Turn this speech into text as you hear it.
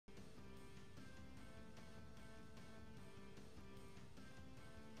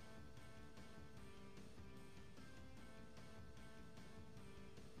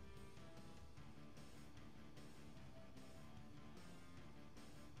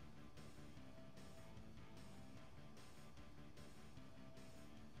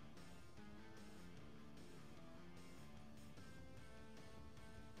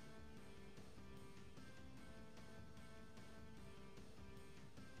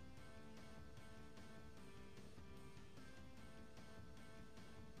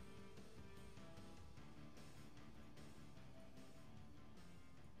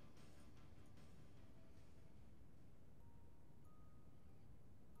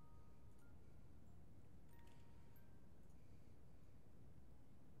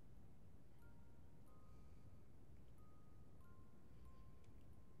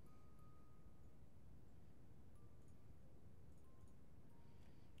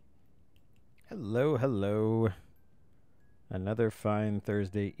Hello, hello. Another fine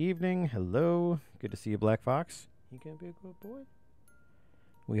Thursday evening. Hello. Good to see you, Black Fox. You gonna be a good boy?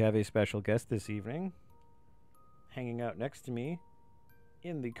 We have a special guest this evening. Hanging out next to me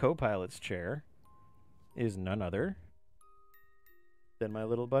in the co-pilot's chair is none other than my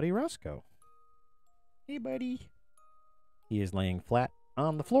little buddy Roscoe. Hey, buddy. He is laying flat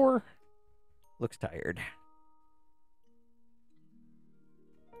on the floor. Looks tired.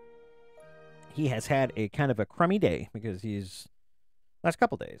 He has had a kind of a crummy day because he's last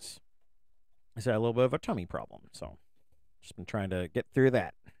couple days he's had a little bit of a tummy problem, so just been trying to get through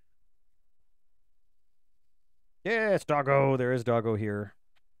that. Yes, doggo. There is doggo here.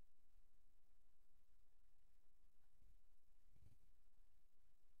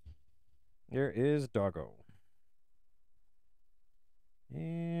 There is doggo.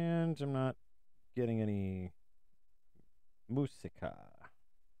 And I'm not getting any musica.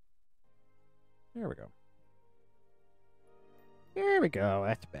 There we go. There we go.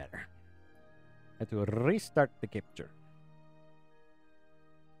 That's better. I have to restart the capture.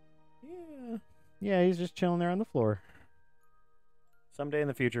 Yeah. Yeah, he's just chilling there on the floor. Someday in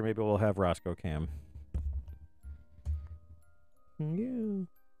the future, maybe we'll have Roscoe Cam. Yeah.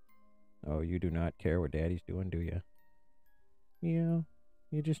 Oh, you do not care what Daddy's doing, do you? Yeah.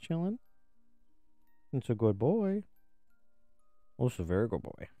 You just chilling? It's a good boy. Also a very good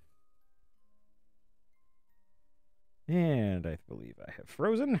boy. And I believe I have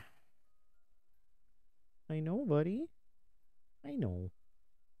frozen. I know, buddy. I know.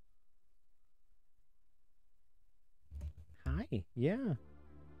 Hi. Yeah.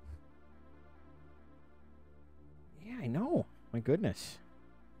 Yeah, I know. My goodness.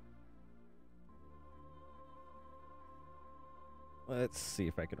 Let's see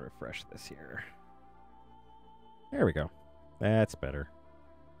if I can refresh this here. There we go. That's better.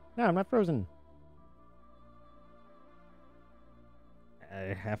 No, I'm not frozen.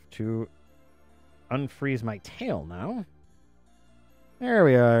 I have to unfreeze my tail now. There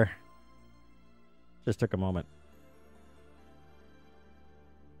we are. Just took a moment.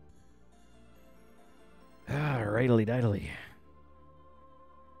 Rightly diddly.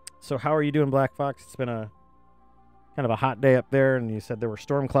 So how are you doing, Black Fox? It's been a kind of a hot day up there, and you said there were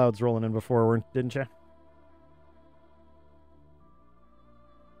storm clouds rolling in before, didn't you?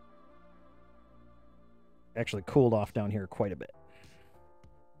 Actually cooled off down here quite a bit.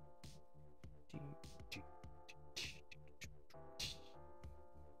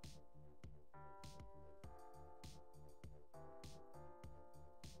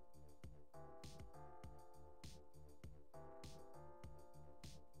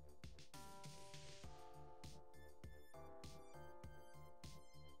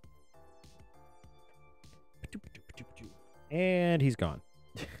 And he's gone.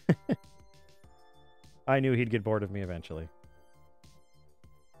 I knew he'd get bored of me eventually.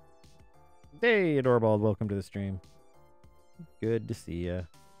 Hey, Adorbald, welcome to the stream. Good to see ya.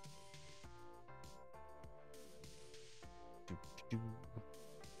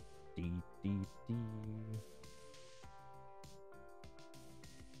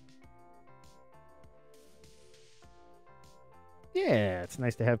 Yeah, it's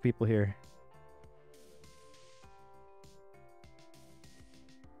nice to have people here.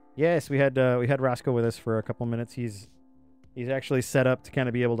 Yes, we had Roscoe with us for a couple minutes. He's actually set up to kind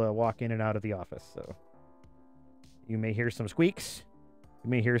of be able to walk in and out of the office. So you may hear some squeaks.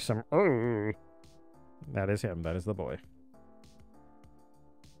 You may hear some. Oh, that is him. That is the boy.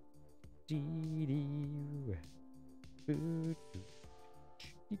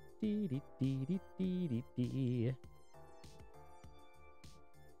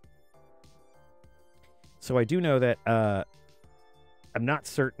 So I do know that I'm not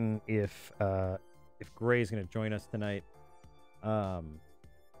certain if Gray is going to join us tonight. I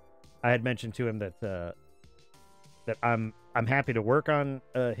had mentioned to him that I'm happy to work on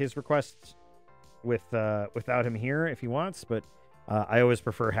his requests without him here if he wants, but I always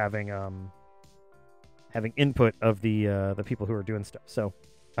prefer having input of the people who are doing stuff. So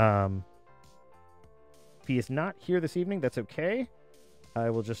if he is not here this evening, that's okay. I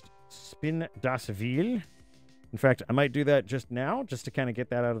will just spin das Wheel. In fact, I might do that just now, just to kind of get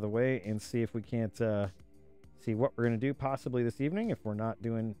that out of the way and see if we can't see what we're going to do possibly this evening if we're not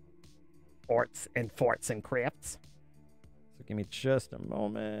doing arts and farts and crafts. So give me just a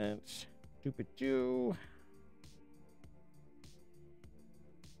moment. Stupid Jew.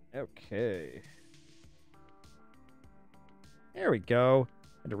 Okay. There we go.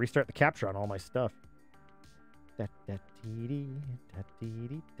 I had to restart the capture on all my stuff.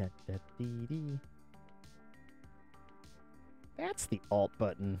 That's the alt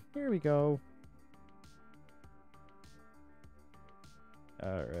button. Here we go.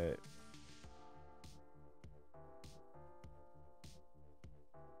 All right.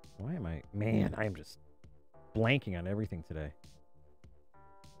 Why am I... Man, I am just blanking on everything today.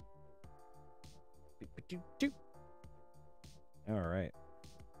 All right.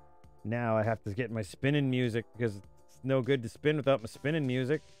 Now I have to get my spinning music because it's no good to spin without my spinning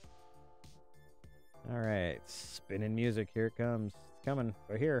music. All right. Spinning music. Here it comes. It's coming.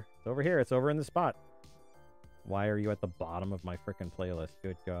 Right here. It's over here. It's over in the spot. Why are you at the bottom of my frickin' playlist?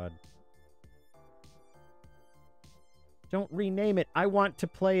 Good God. Don't rename it. I want to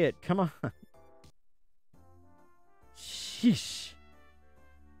play it. Come on. Sheesh.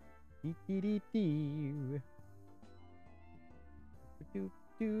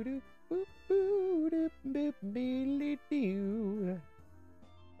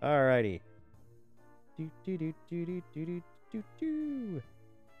 Alrighty.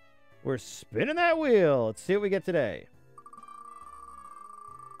 We're spinning that wheel. Let's see what we get today.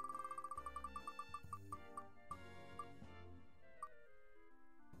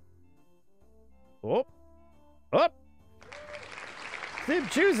 Oh. Up. Zib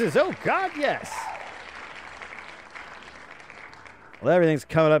chooses. Oh, God, yes. Well, everything's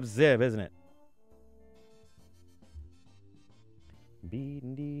coming up Zib, isn't it?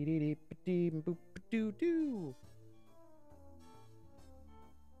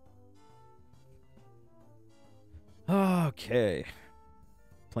 Okay.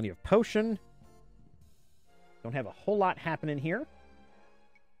 Plenty of potion. Don't have a whole lot happening here.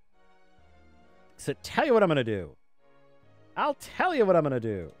 So tell you what I'm going to do. I'll tell you what I'm going to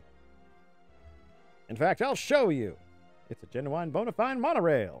do. In fact, I'll show you. It's a genuine bona fide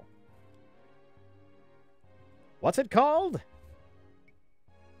monorail. What's it called?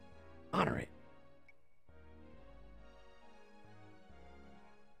 Honor it.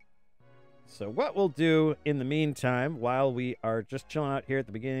 So what we'll do in the meantime, while we are just chilling out here at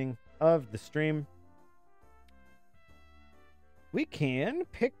the beginning of the stream, we can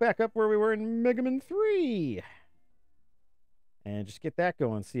pick back up where we were in Mega Man 3. And just get that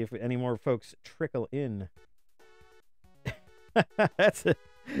going, see if any more folks trickle in. That's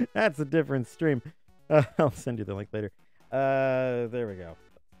a different stream. I'll send you the link later. There we go.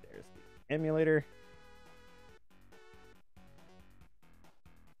 There's the emulator.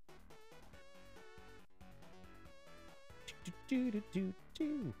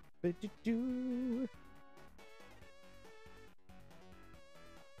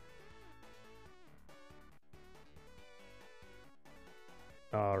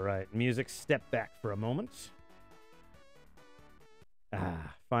 All right, music, step back for a moment.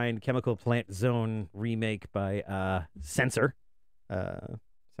 Find Chemical Plant Zone remake by Sensor.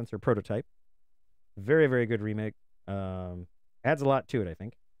 Sensor Prototype. Very, very good remake. Adds a lot to it, I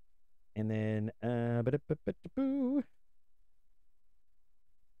think. And then, let's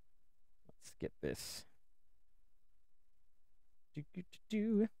get this.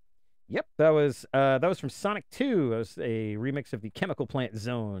 Yep, that was from Sonic 2. That was a remix of the Chemical Plant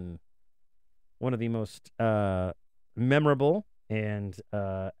Zone. One of the most memorable and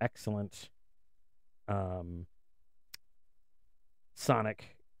excellent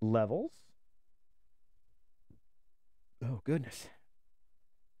Sonic levels. Oh, goodness.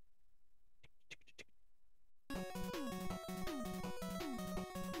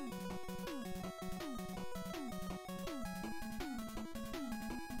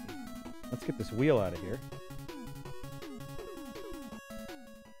 Let's get this wheel out of here.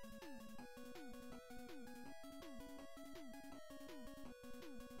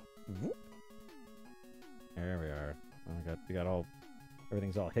 There we are. Oh, we got all,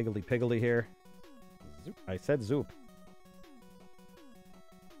 everything's all higgledy-piggledy here. Zoop. I said zoop.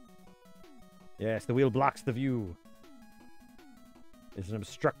 Yes, the wheel blocks the view. It's an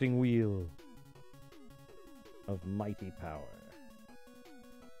obstructing wheel of mighty power.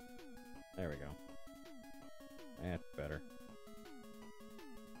 There we go. That's better.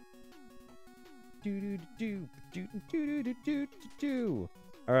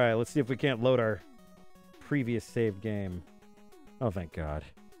 All right, let's see if we can't load our previous save game. Oh, thank God.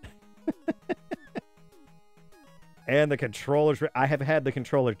 And the controllers. I have had the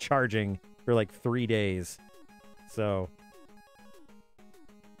controller charging for like 3 days. So.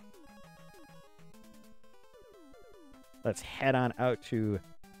 Let's head on out to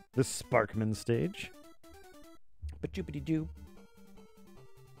the Sparkman stage. Ba-doopity-doo.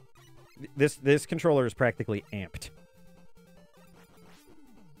 This controller is practically amped.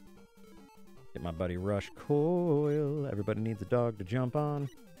 Get my buddy Rush Coil. Everybody needs a dog to jump on.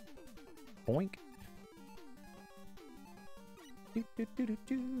 Boink.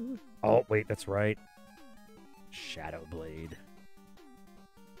 Oh, wait, that's right. Shadow Blade.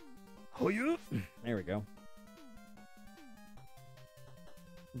 Oh, yeah. There we go.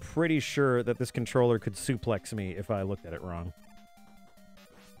 I'm pretty sure that this controller could suplex me if I looked at it wrong.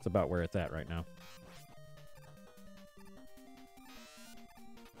 It's about where it's at right now.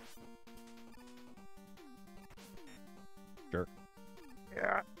 Jerk.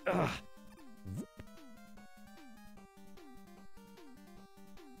 Yeah. Ugh.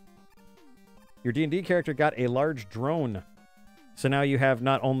 Your D&D character got a large drone. So now you have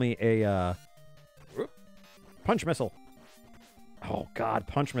not only a punch missile. Oh, God.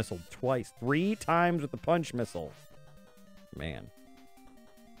 Punch missile twice. 3 times with the punch missile. Man.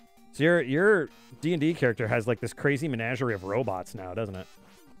 So your D&D character has like this crazy menagerie of robots now, doesn't it?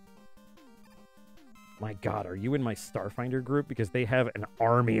 My God, are you in my Starfinder group? Because they have an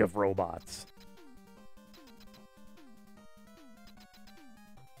army of robots.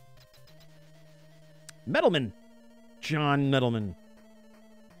 Metalman. John Metalman.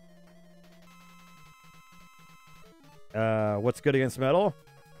 What's good against metal?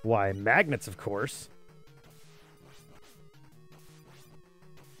 Why, magnets, of course.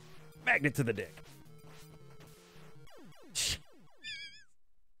 Magnet to the dick.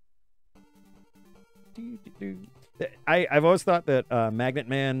 I've always thought that Magnet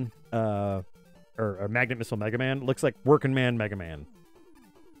Man or Magnet Missile Mega Man looks like Working Man Mega Man.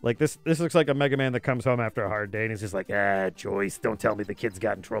 Like this looks like a Mega Man that comes home after a hard day and he's just like, Joyce, don't tell me the kid's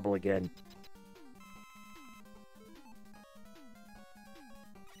got in trouble again.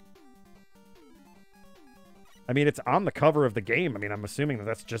 I mean, it's on the cover of the game. I mean, I'm assuming that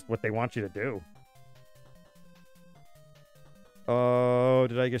that's just what they want you to do. Oh,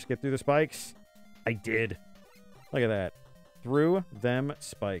 did I just get through the spikes? I did. Look at that. Through them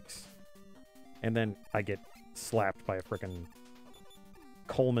spikes. And then I get slapped by a frickin'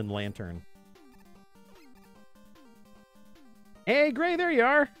 Coleman lantern. Hey, Gray, there you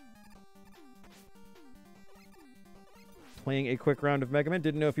are. Playing a quick round of Mega Man.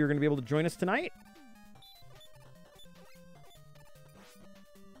 Didn't know if you were going to be able to join us tonight.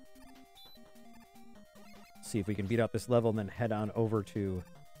 See if we can beat out this level and then head on over to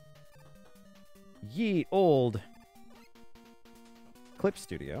ye old Clip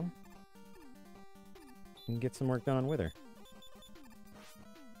Studio and get some work done on Wither.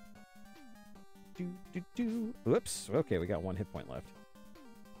 Whoops. Okay, we got 1 hit point left.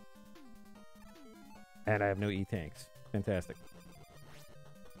 And I have no E-tanks. Fantastic.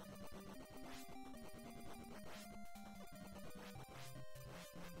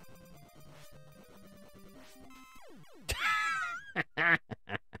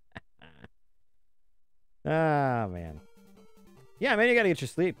 Ah, man. Yeah, man, you gotta get your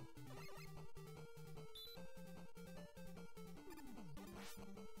sleep.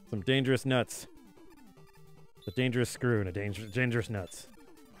 Some dangerous nuts. A dangerous screw and a dangerous nuts.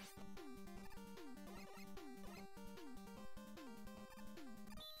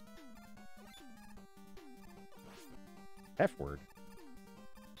 F word.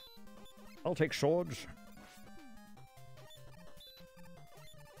 I'll take swords.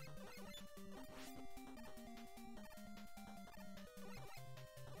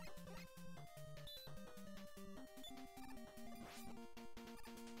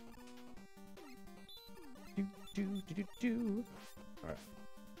 All right.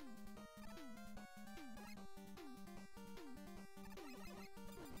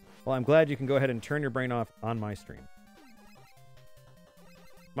 Well, I'm glad you can go ahead and turn your brain off on my stream.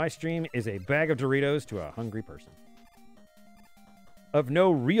 My stream is a bag of Doritos to a hungry person. Of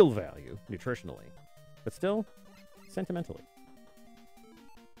no real value, nutritionally, but still, sentimentally.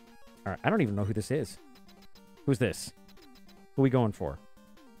 All right, I don't even know who this is. Who's this? Who are we going for?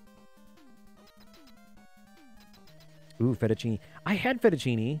 Ooh, fettuccine. I had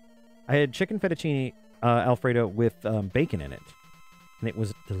fettuccine. I had chicken fettuccine Alfredo with bacon in it. And it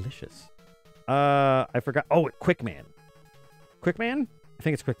was delicious. I forgot. Oh, Quickman. Quickman? I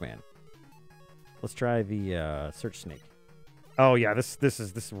think it's Quickman. Let's try the search snake. Oh, yeah, this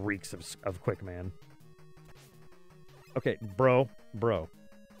reeks of Quickman. Okay, bro.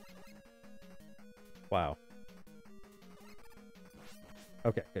 Wow.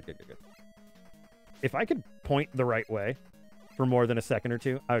 Okay, good. If I could point the right way for more than a second or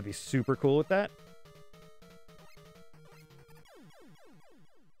two, I would be super cool with that.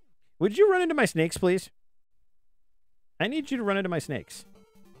 Would you run into my snakes, please? I need you to run into my snakes.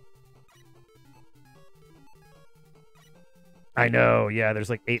 I know, yeah, there's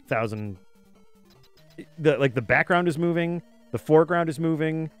like 8,000. The background is moving, the foreground is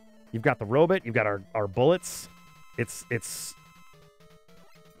moving. You've got the robot, you've got our bullets. It's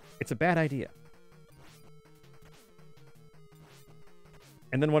a bad idea.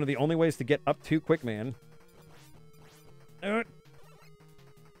 And then one of the only ways to get up to Quickman.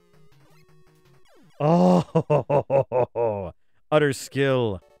 Oh, utter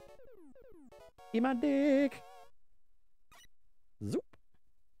skill. Eat my dick. Zoop.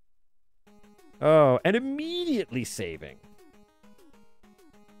 Oh, and immediately saving.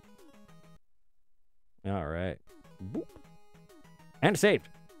 All right. Boop. And saved.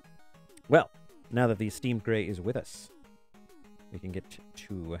 Well, now that the Steamed Gray is with us, we can get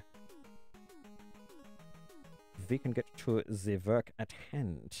to... the work at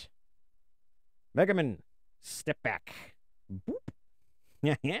hand. Megaman, step back. Boop.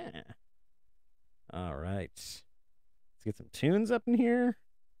 Yeah, yeah. All right. Let's get some tunes up in here.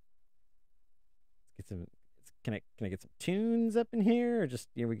 Let's get some... Can I get some tunes up in here, or just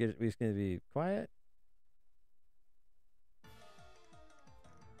we just gonna be quiet?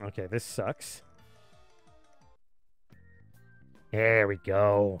 Okay, this sucks. There we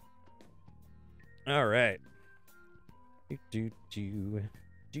go. All right. Do do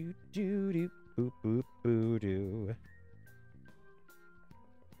do do do boop boop boo do.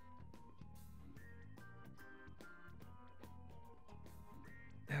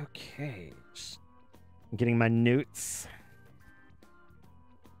 Okay, just getting my notes.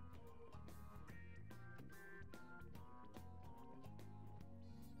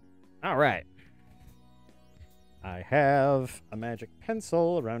 All right. I have a magic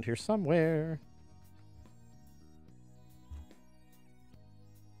pencil around here somewhere.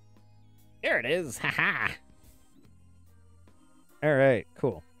 There it is. Haha. All right,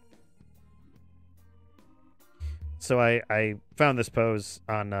 cool. So I found this pose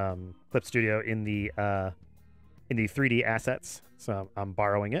on Clip Studio in the 3D assets. So I'm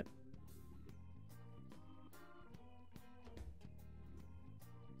borrowing it.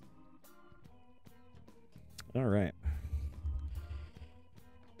 All right.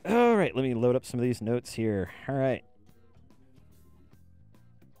 All right, let me load up some of these notes here. All right.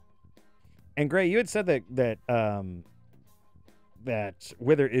 And Gray, you had said that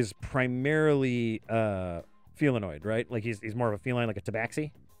Wither is primarily felinoid, right? Like he's more of a feline, like a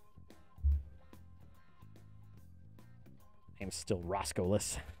tabaxi. I'm still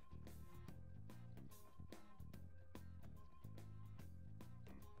Roscoe-less.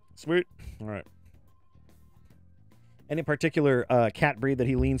 Sweet. All right. Any particular cat breed that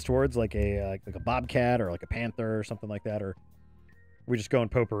he leans towards, like a bobcat or like a panther or something like that, or we just going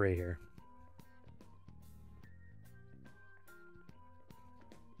potpourri here?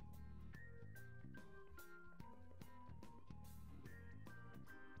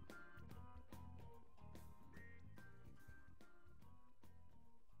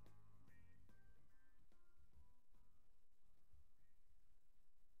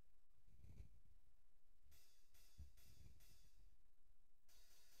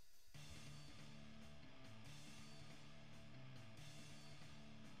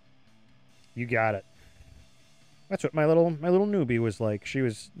 You got it. That's what my little newbie was like. She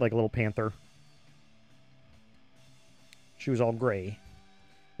was like a little panther. She was all gray.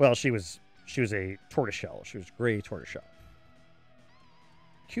 Well, she was a tortoiseshell. She was gray tortoiseshell.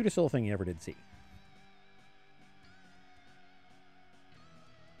 Cutest little thing you ever did see.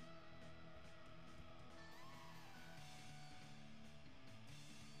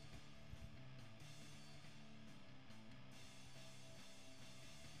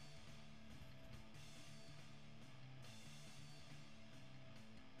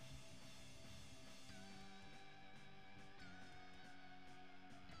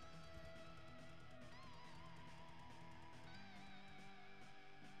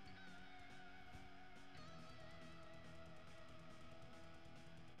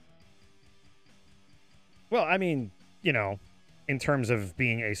 Well, I mean, you know, in terms of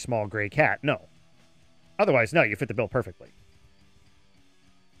being a small gray cat, no. Otherwise, no, you fit the bill perfectly.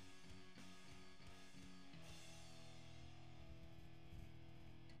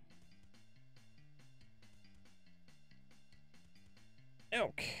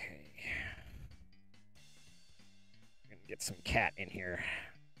 Okay. Gonna get some cat in here.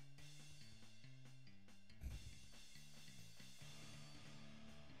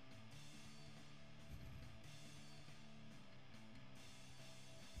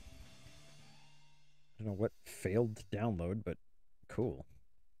 I don't know what failed to download, but cool.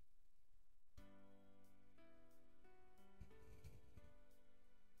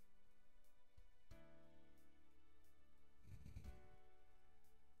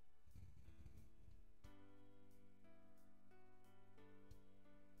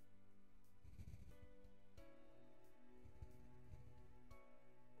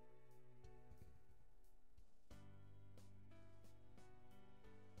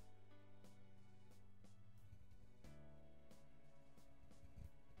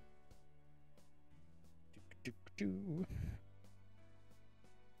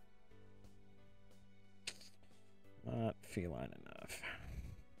 Not feline enough.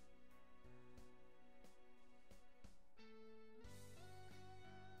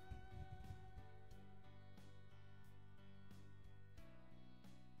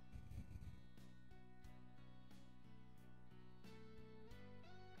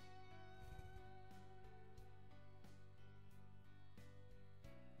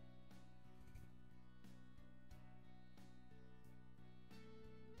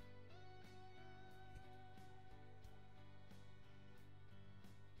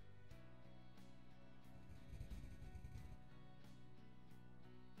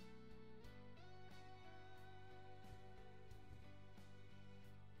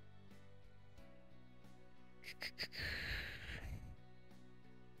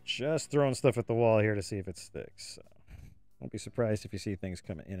 Just throwing stuff at the wall here to see if it sticks. So don't be surprised if you see things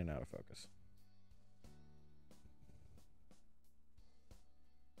coming in and out of focus.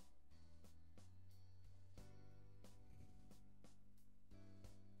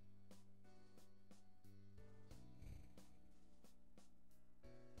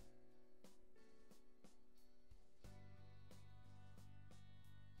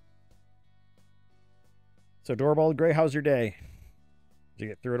 So, Doorbald Gray, how's your day? Did you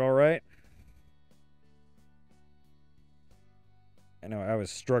get through it all right? I know I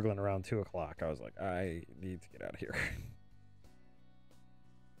was struggling around 2 o'clock. I was like, I need to get out of here.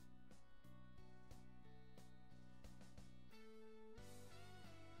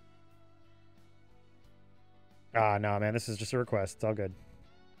 No, man. This is just a request. It's all good.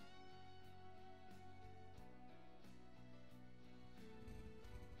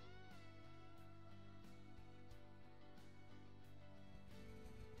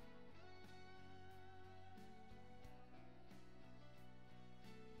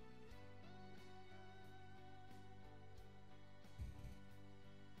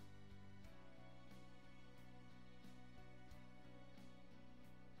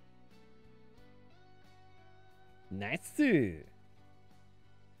 Nice. You're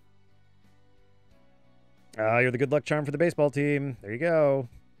the good luck charm for the baseball team. There you go.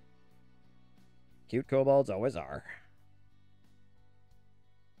 Cute kobolds always are.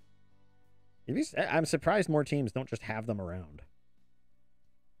 I'm surprised more teams don't just have them around.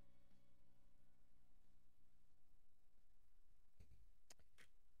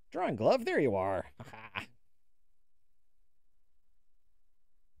 Drawing glove, there you are.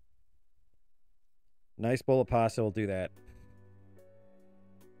 Nice bowl of pasta will do that.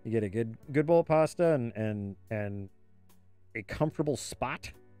 You get a good bowl of pasta and a comfortable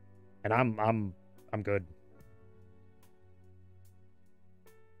spot, and I'm good.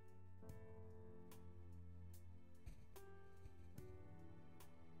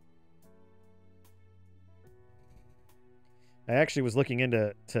 I actually was looking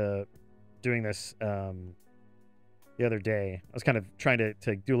into doing this the other day. I was kind of trying to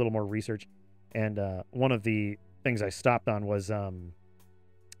do a little more research, and one of the things I stopped on was John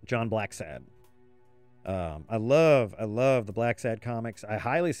Blacksad. I love the Blacksad comics. I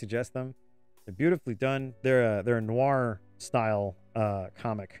highly suggest them. They're beautifully done. They're a noir style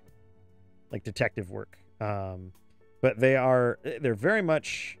comic, like detective work. But they're very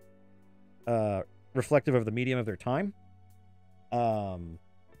much reflective of the medium of their time.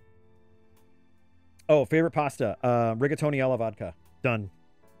 Favorite pasta, rigatoni alla vodka. Done.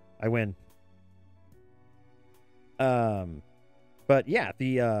 I win. But yeah,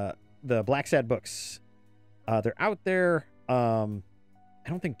 the Blacksad books, they're out there. I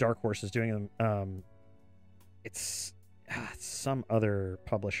don't think Dark Horse is doing them. It's some other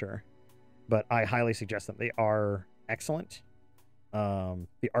publisher, but I highly suggest them. They are excellent.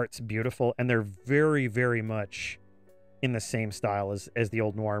 The art's beautiful, and they're very, very much in the same style as the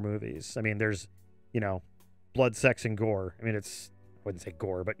old noir movies. I mean, there's, blood, sex, and gore. I mean, I wouldn't say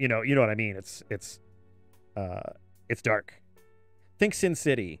gore, but you know what I mean. It's dark. Think Sin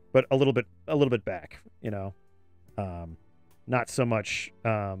City, but a little bit back. Not so much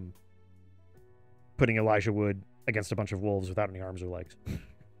putting Elijah Wood against a bunch of wolves without any arms or legs.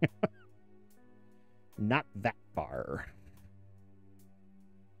 Not that far.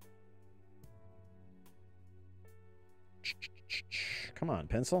 Come on,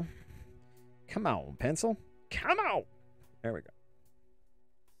 pencil. Come on, pencil. Come on. There we go.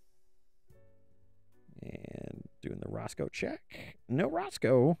 And doing the Roscoe check. No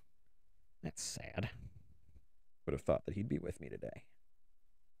Roscoe. That's sad. Would have thought that he'd be with me today.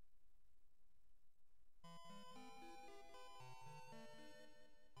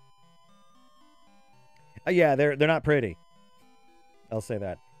 Yeah, they're not pretty. I'll say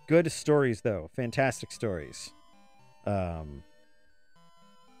that. Good stories, though. Fantastic stories. Um,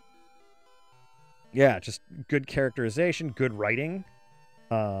 yeah, just good characterization, good writing.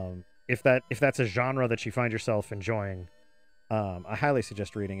 If that's a genre that you find yourself enjoying, I highly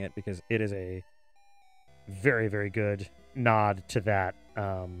suggest reading it because it is a very, very good nod to that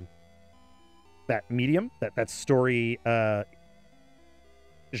that medium, that story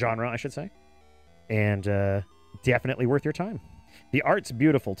genre, I should say, and definitely worth your time. The art's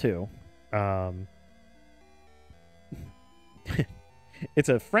beautiful too. It's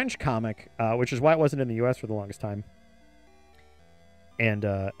a French comic, which is why it wasn't in the U.S. for the longest time. And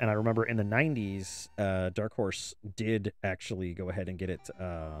I remember in the 90s, Dark Horse did actually go ahead and get it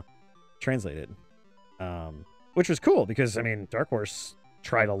translated, which was cool because, I mean, Dark Horse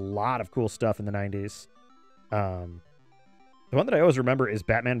tried a lot of cool stuff in the 90s. The one that I always remember is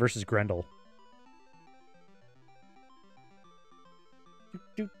Batman versus Grendel.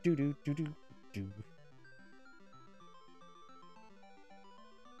 Do, do, do, do, do, do.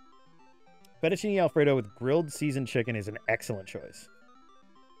 Fettuccine Alfredo with grilled seasoned chicken is an excellent choice.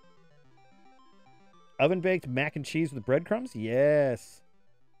 Oven-baked mac and cheese with breadcrumbs? Yes.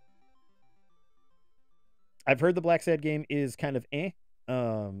 I've heard the Black Sad game is kind of eh.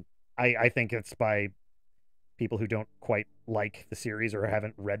 I think it's by people who don't quite like the series or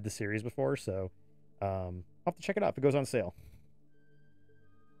haven't read the series before, so I'll have to check it out if it goes on sale.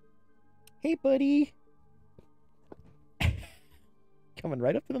 Hey, buddy. Coming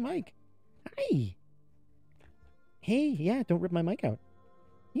right up to the mic. Hi. Hey, yeah, don't rip my mic out.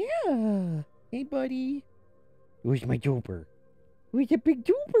 Yeah. Hey, buddy. Who's my duper? Who's the big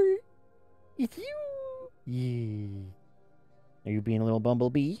duper? It's you. Yeah. Are you being a little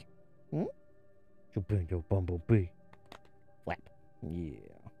bumblebee? Hmm? You're being a bumblebee. Flap. Yeah.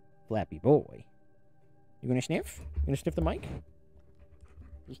 Flappy boy. You gonna sniff? You gonna sniff the mic?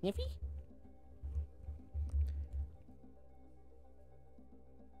 You sniffy?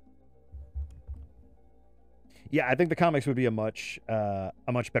 Yeah, I think the comics would be a much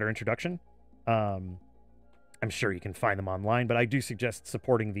better introduction. I'm sure you can find them online, but I do suggest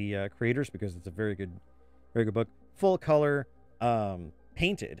supporting the creators because it's a very good book. Full color,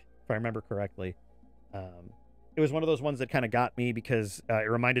 painted, if I remember correctly. It was one of those ones that kind of got me because it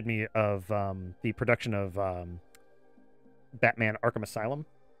reminded me of the production of Batman: Arkham Asylum,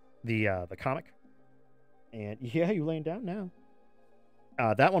 the comic. And yeah, you laying down now.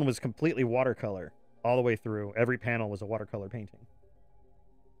 That one was completely watercolor all the way through. Every panel was a watercolor painting.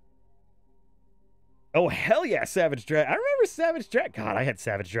 Oh, hell yeah, Savage Dragon. I remember Savage Dragon. God, I had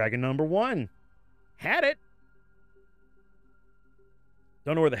Savage Dragon #1. Had it.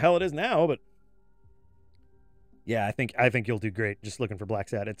 Don't know where the hell it is now, but yeah, I think you'll do great just looking for Black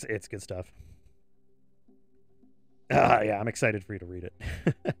Sad. It's good stuff. Yeah, I'm excited for you to read it.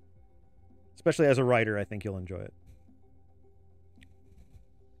 Especially as a writer, I think you'll enjoy it.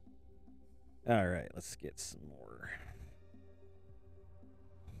 All right, let's get some more.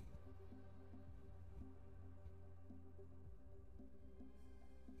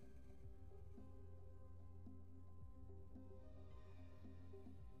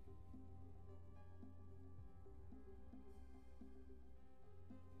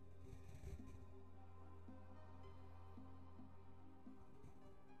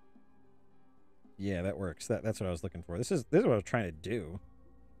 Yeah, that works. That's what I was looking for. This is what I was trying to do.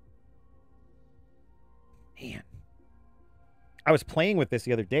 Man. I was playing with this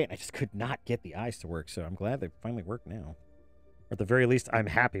the other day, and I just could not get the eyes to work, so I'm glad they finally work now. Or at the very least, I'm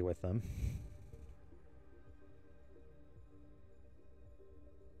happy with them.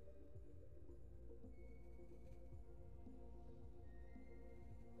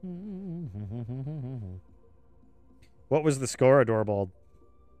 What was the score, Adorbald?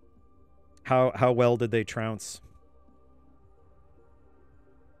 How well did they trounce?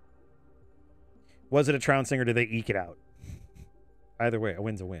 Was it a trouncing or did they eke it out? Either way, a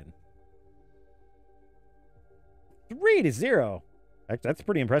win's a win. 3-0. That's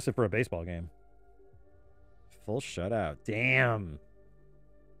pretty impressive for a baseball game. Full shutout. Damn.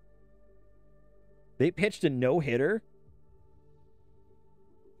 They pitched a no-hitter?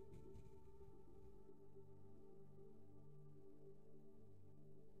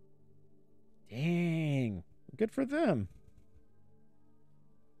 Dang. Good for them.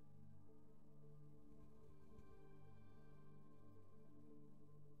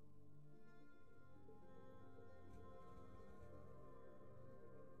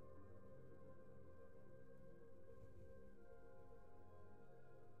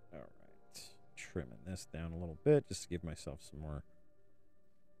 All right. Trimming this down a little bit just to give myself some more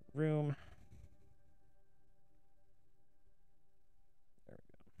room. There we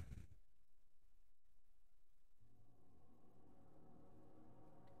go.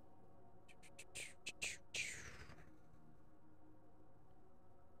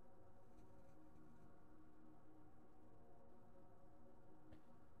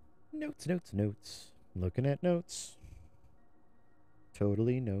 Notes, notes, notes. Looking at notes.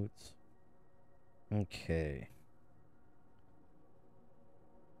 Totally notes. Okay.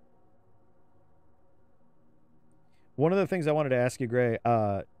 One of the things I wanted to ask you, Gray,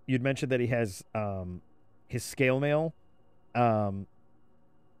 you'd mentioned that he has his scale mail, um,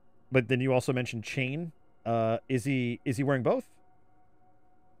 but then you also mentioned chain. Is he wearing both?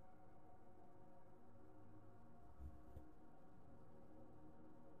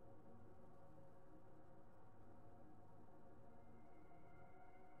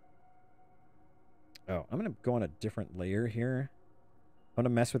 Oh, I'm gonna go on a different layer here. I'm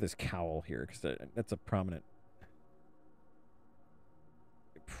gonna mess with his cowl here because that's a prominent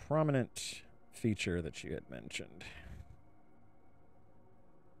feature that you had mentioned.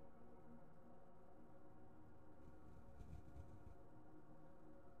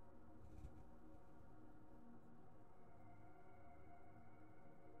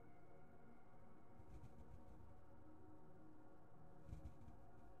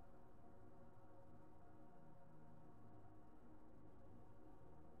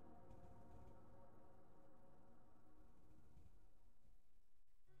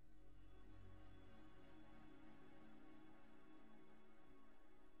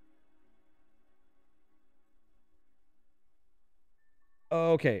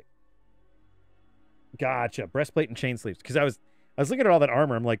 Okay, gotcha. Breastplate and chain sleeves. Because I was looking at all that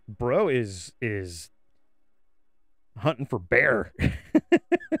armor. I'm like, bro is hunting for bear.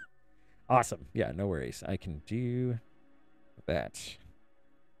 Awesome. Yeah, no worries. I can do that.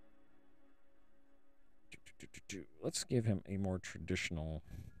 Let's give him a more traditional,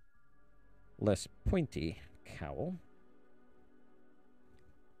 less pointy cowl.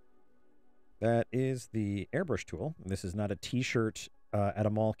 That is the airbrush tool. This is not a t-shirt at a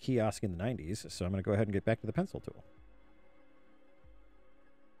mall kiosk in the 90s, so I'm going to go ahead and get back to the pencil tool.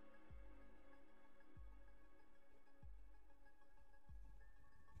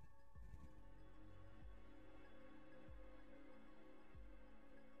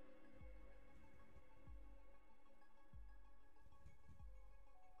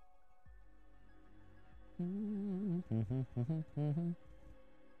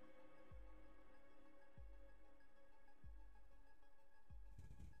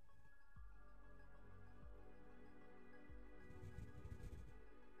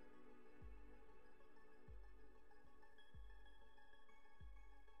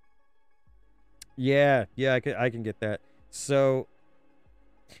 Yeah, I can get that. So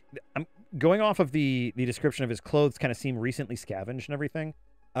I'm going off of the description of his clothes. Kind of seem recently scavenged and everything.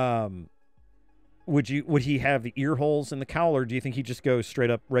 Um, would he have the ear holes in the cowl, or do you think he just goes straight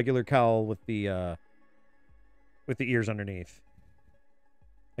up regular cowl with the ears underneath?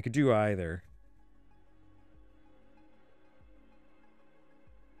 I could do either.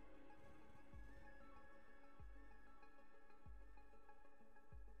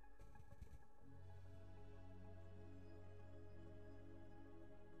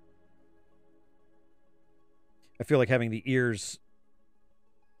 I feel like having the ears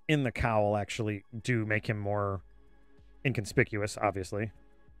in the cowl actually do make him more inconspicuous, obviously.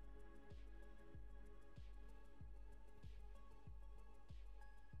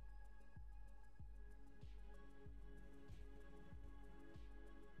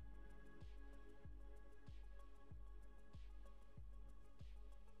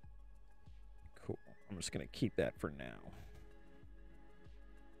 Cool. I'm just going to keep that for now.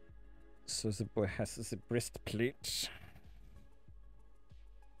 So the boy has the breastplate.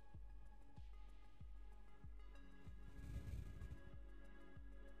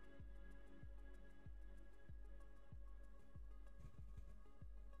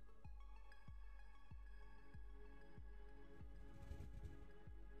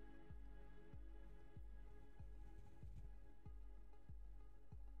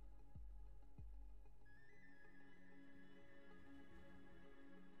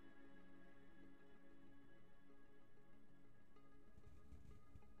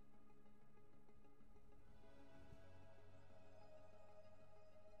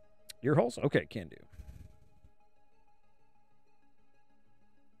 Ear holes? Okay, can do.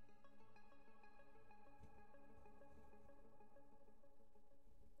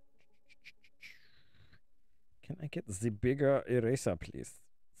 Can I get the bigger eraser, please?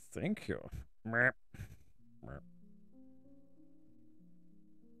 Thank you. All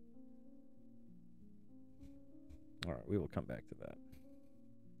right, we will come back to that.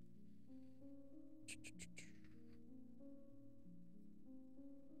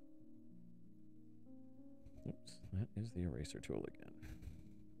 Oops, that is the eraser tool again.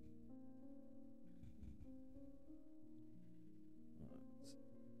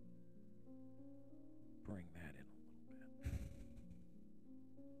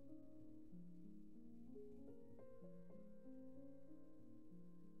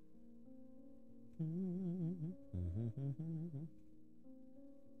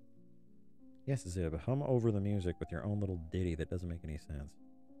 Yes, Zib, hum over the music with your own little ditty that doesn't make any sense.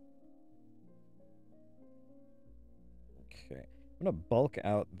 Okay. I'm going to bulk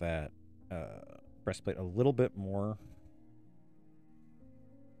out that breastplate a little bit more.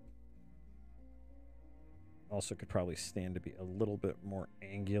 Also could probably stand to be a little bit more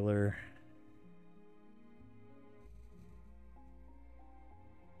angular.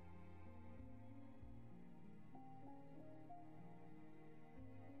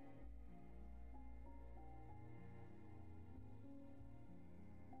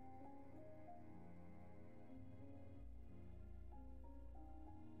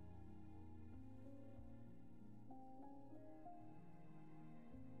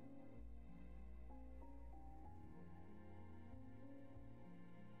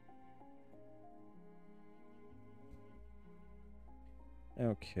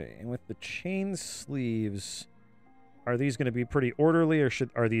 Okay, and with the chain sleeves, are these going to be pretty orderly, or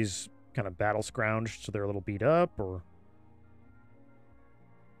are these kind of battle scrounged so they're a little beat up, or?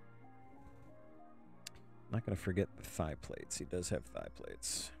 I'm not going to forget the thigh plates. He does have thigh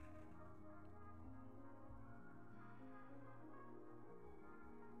plates.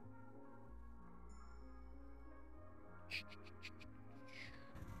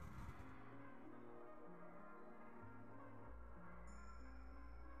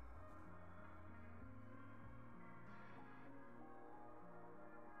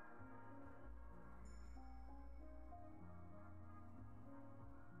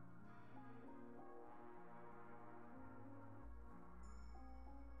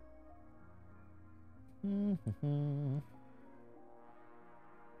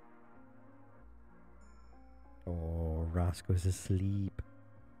 Oh, Roscoe's asleep.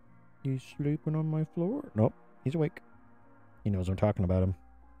 He's sleeping on my floor. Nope, he's awake. He knows I'm talking about him.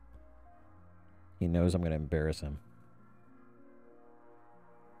 He knows I'm going to embarrass him.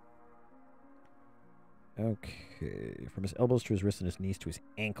 Okay, from his elbows to his wrists and his knees to his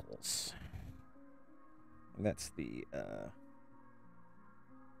ankles. That's the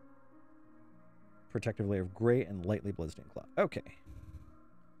protective layer of gray and lightly bloodstained cloth. Okay.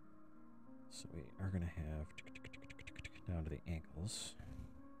 So we are going to have down to the ankles.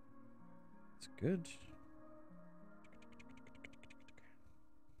 That's good.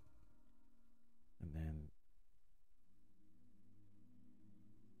 And then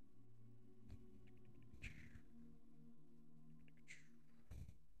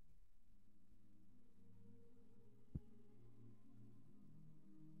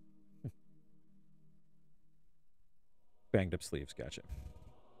banged up sleeves, gotcha.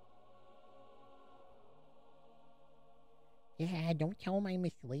 Yeah, don't tell him I'm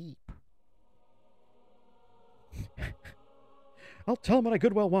asleep. I'll tell him what I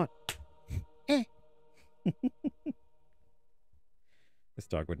good well want. Eh. This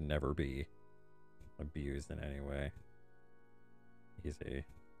dog would never be abused in any way. He's a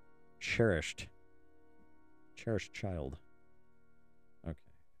cherished child. Okay,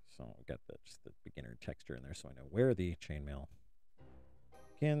 so we got just the beginner texture in there, so I know where the chainmail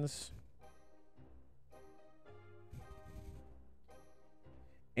begins.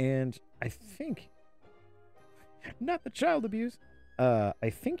 And I think, not the child abuse, I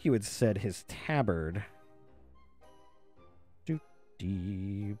think you had said his tabard.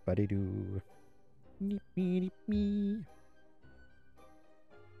 Dee buddy doo. Neep me neep me.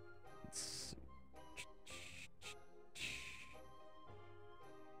 Let's see.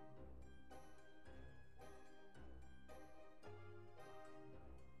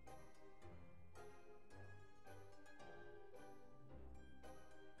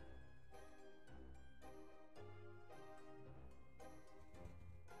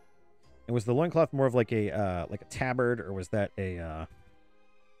 And was the loincloth more of like a tabard, or was that a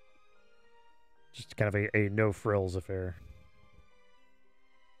just kind of a no frills affair?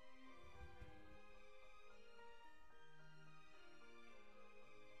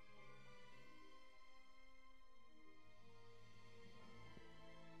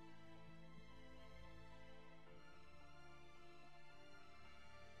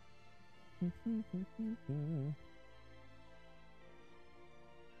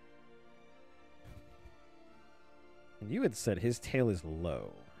 And you had said his tail is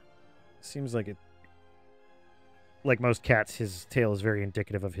low. Seems like it. Like most cats, his tail is very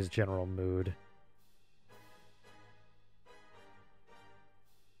indicative of his general mood.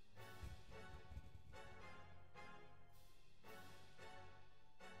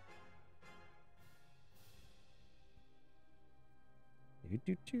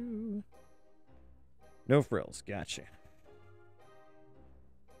 No frills, gotcha.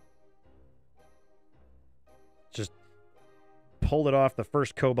 Just pulled it off the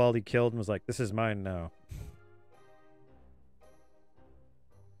first kobold he killed and was like, this is mine now.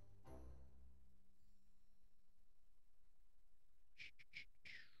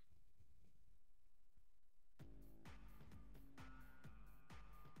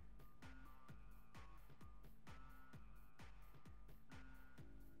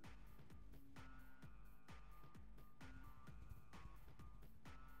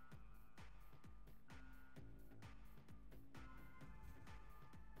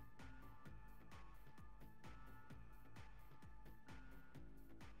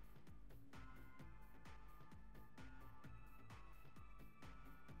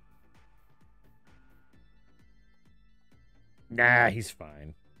 Nah, he's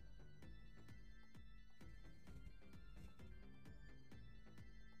fine.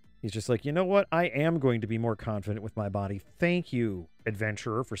 He's just like, you know what? I am going to be more confident with my body. Thank you,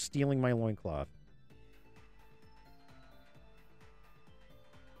 adventurer, for stealing my loincloth.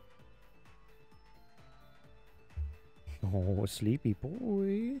 Oh, sleepy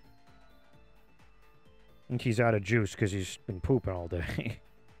boy. I think he's out of juice because he's been pooping all day.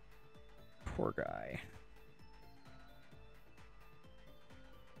 Poor guy.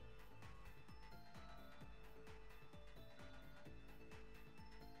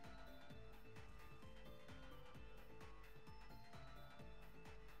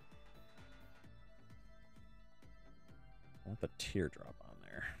 I want the teardrop on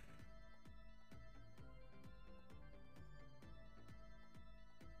there.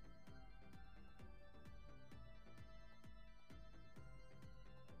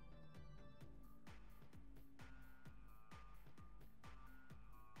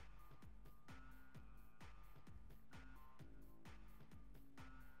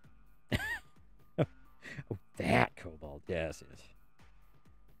 Oh, that kobold. Yes, yes.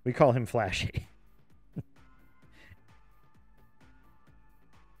 We call him Flashy.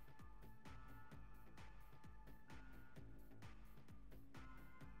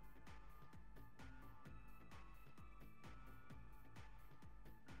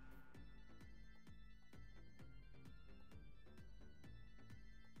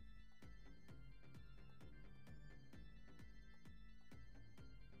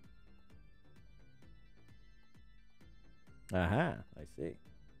 Aha, I see.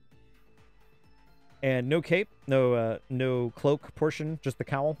 And no cape, no cloak portion, just the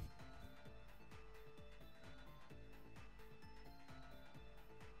cowl.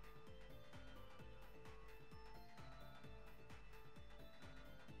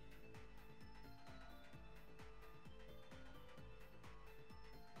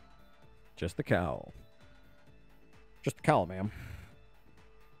 Just the cowl. Just the cowl, ma'am.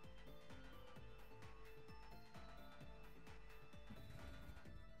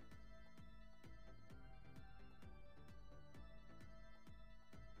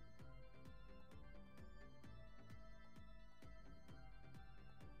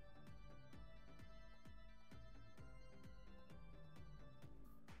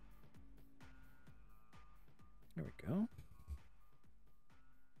 There we go.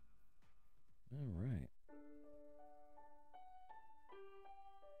 All right.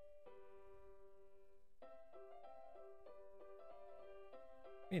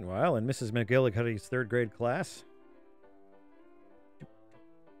 Meanwhile, in Mrs. McGillicuddy's third grade class.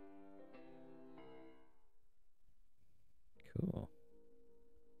 Cool.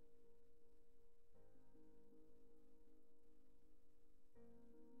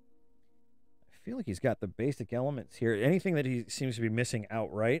 I feel like he's got the basic elements here. Anything that he seems to be missing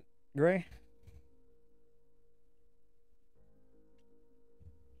outright, Gray?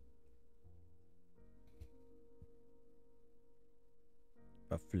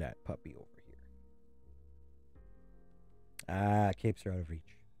 A flat puppy over here. Ah, capes are out of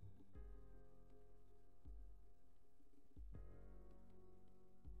reach.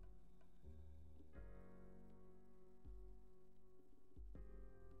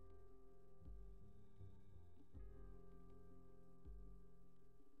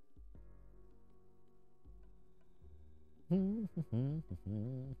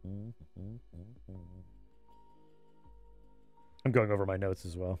 I'm going over my notes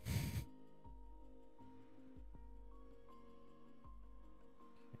as well.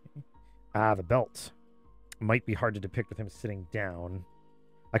 Ah, the belt. Might be hard to depict with him sitting down.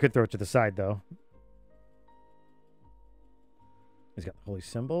 I could throw it to the side, though. He's got the holy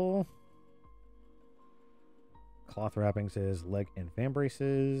symbol. Cloth wrappings, his leg and fan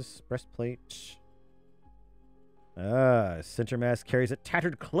braces. Breastplate. Ah, center mask carries a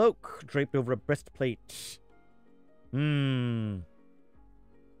tattered cloak draped over a breastplate. We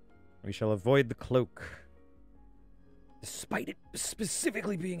shall avoid the cloak. Despite it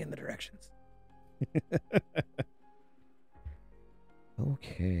specifically being in the directions.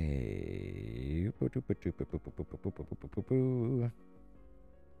 Okay.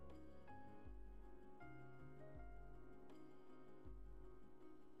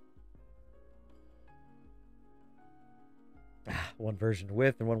 One version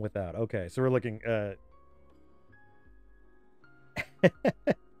with and one without. Okay, so we're looking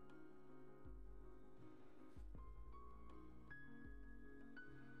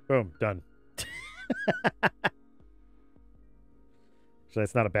boom, done. So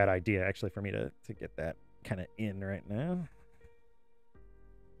that's not a bad idea, actually, for me to get that kind of in right now.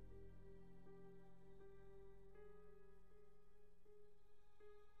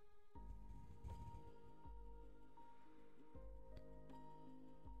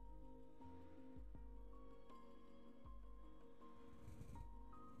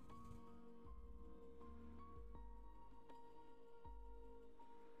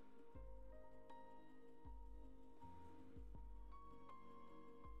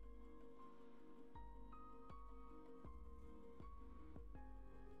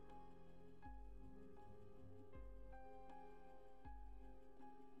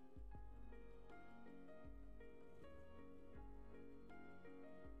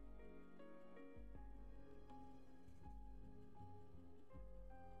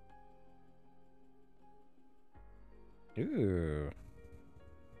 Ooh.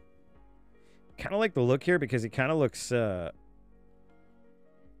 Kind of like the look here because he kind of looks kind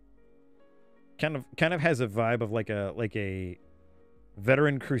of has a vibe of like a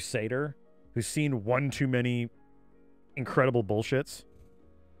veteran crusader who's seen one too many incredible bullshits.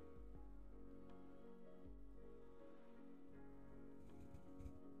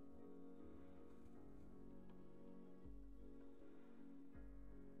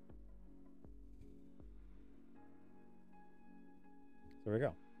 There we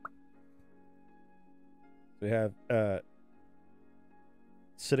go. So we have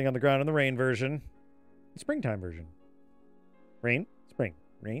sitting on the ground in the rain version, springtime version. Rain, spring,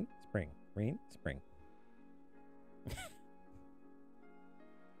 rain, spring, rain, spring.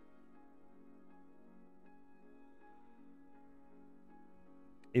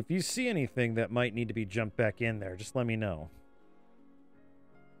 If you see anything that might need to be jumped back in there, just let me know.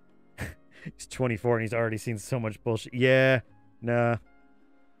 He's 24 and he's already seen so much bullshit. Yeah, nah.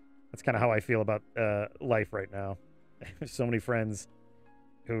 That's kind of how I feel about life right now. There's so many friends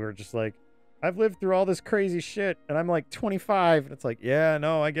who are just like, I've lived through all this crazy shit, and I'm like 25. And it's like, yeah,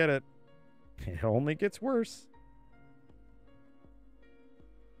 no, I get it. It only gets worse.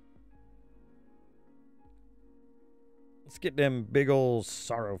 Let's get them big old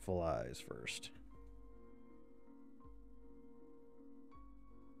sorrowful eyes first.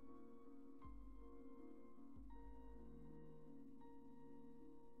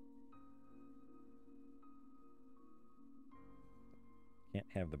 Can't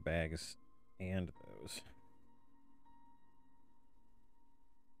have the bags and those.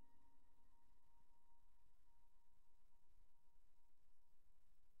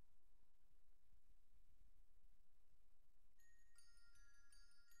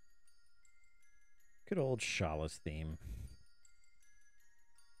 Good old Shala's theme.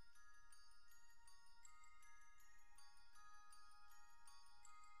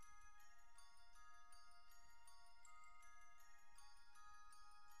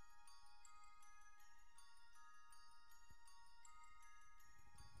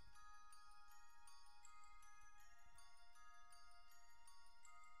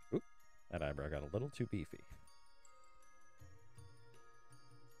 Oop, that eyebrow got a little too beefy.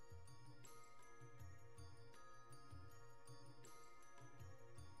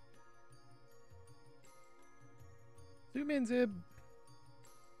 Zoom in, Zib.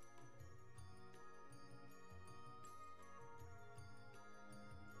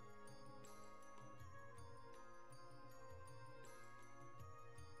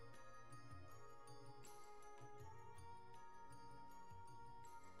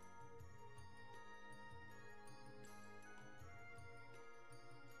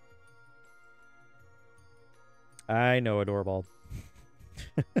 I know, Adorball.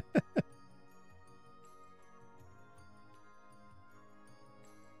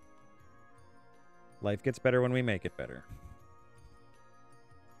 Life gets better when we make it better.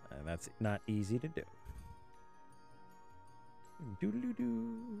 And that's not easy to do.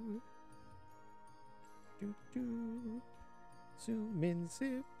 Doodle-doo-doo. Doo-doo. Zoom in,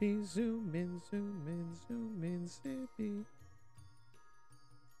 Zippy. Zoom in, zoom in, zoom in, Zippy.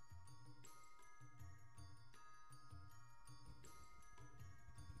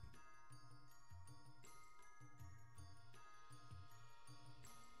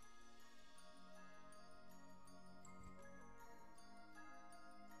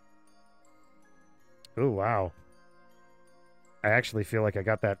 Oh, wow. I actually feel like I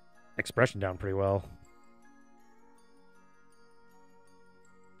got that expression down pretty well.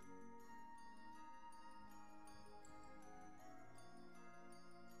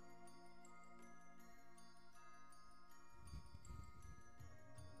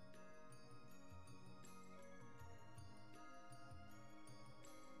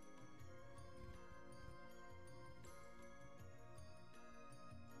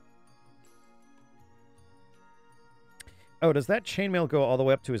 Oh, does that chainmail go all the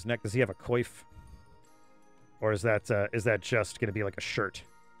way up to his neck? Does he have a coif? Or is that just going to be like a shirt?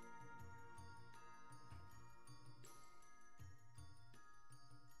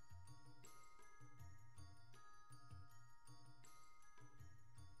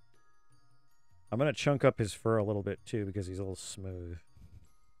 I'm going to chunk up his fur a little bit, too, because he's a little smooth.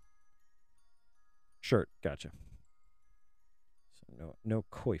 Shirt, gotcha. So no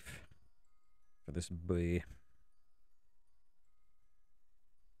coif for this boy.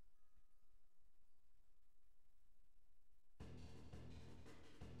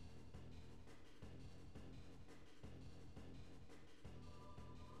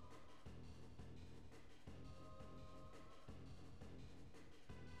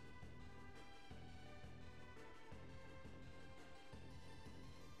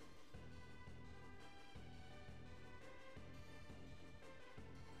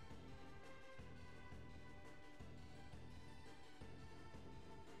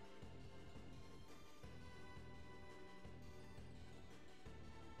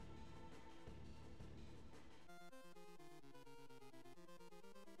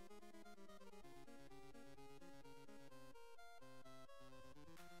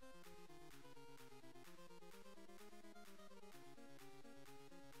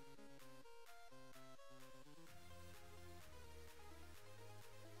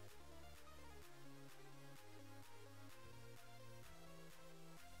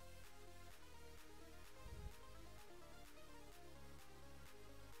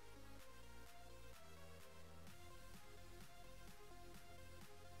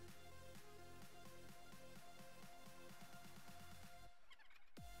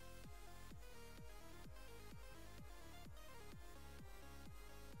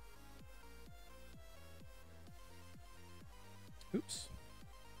 Oops.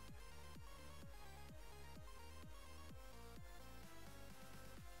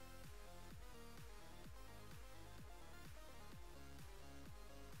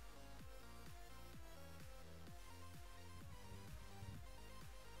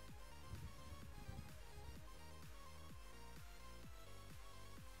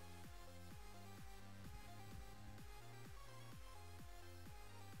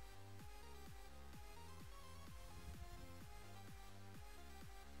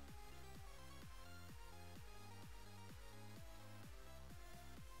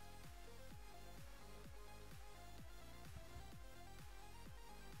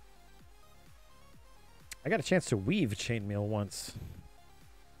 I got a chance to weave chainmail once.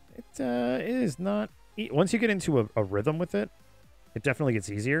 It is not... Once you get into a rhythm with it, it definitely gets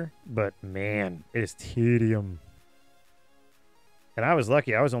easier. But, man, it is tedium. And I was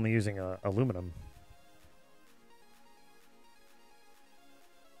lucky. I was only using aluminum.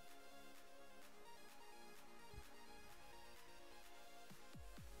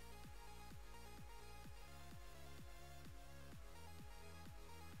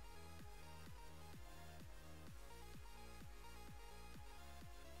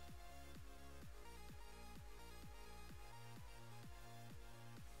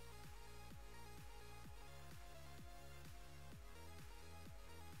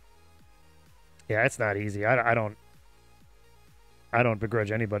 Yeah, it's not easy. I don't begrudge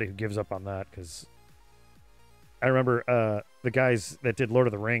anybody who gives up on that, because I remember the guys that did Lord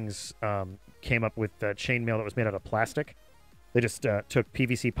of the Rings came up with chainmail that was made out of plastic. They just took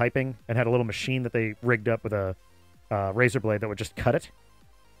PVC piping and had a little machine that they rigged up with a razor blade that would just cut it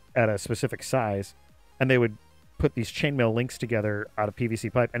at a specific size, and they would put these chainmail links together out of PVC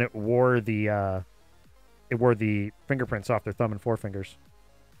pipe, and it wore the fingerprints off their thumb and forefingers.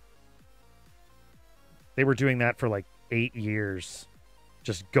 They were doing that for like 8 years,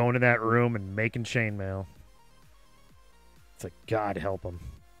 just going to that room and making chainmail. It's like, God help them.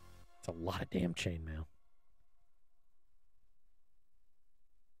 It's a lot of damn chainmail.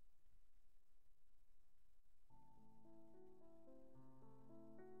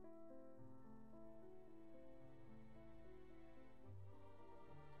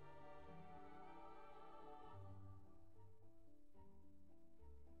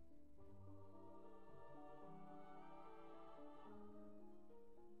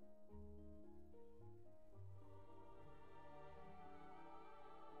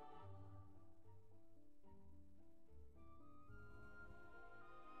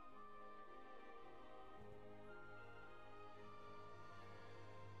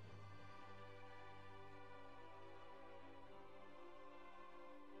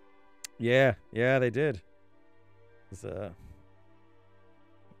 Yeah, yeah, they did. It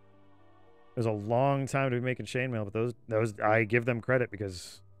was a long time to be making chainmail, but those I give them credit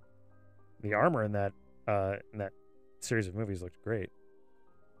because the armor in that series of movies looked great.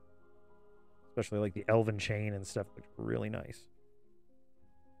 Especially like the elven chain and stuff looked really nice.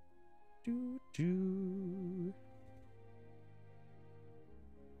 Doo doo.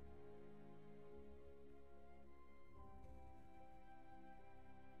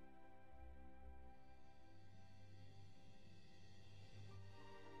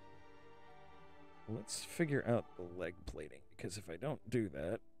 Let's figure out the leg plating, because if I don't do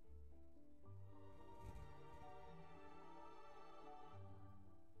that...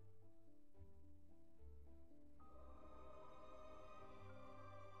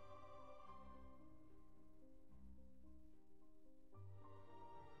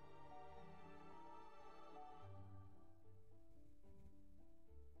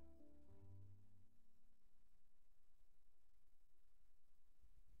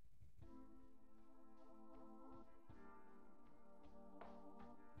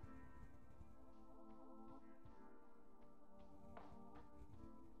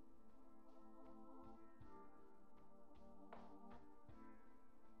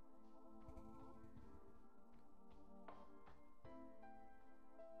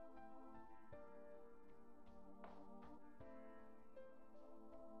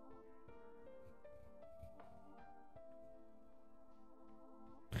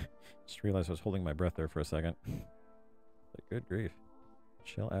 Just realized I was holding my breath there for a second. Like, good grief.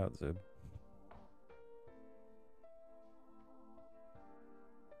 Chill out, Zib.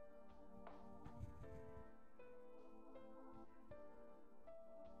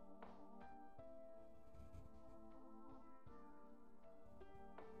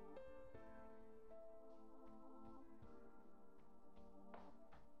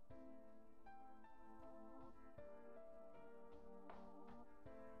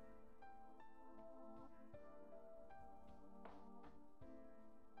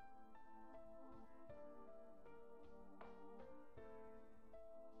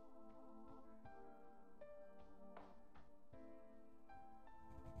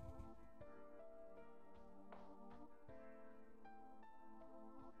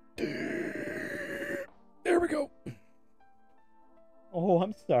 There we go. Oh,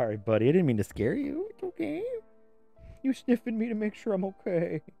 I'm sorry, buddy. I didn't mean to scare you. It's okay. You sniffing me to make sure I'm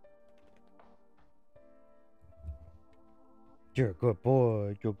okay. You're a good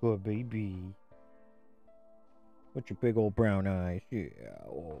boy. You're a good baby. With your big old brown eyes. Yeah.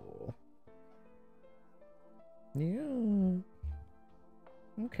 Oh. Yeah.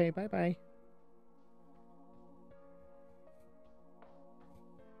 Okay, bye-bye.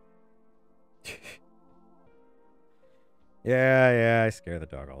 Yeah, I scare the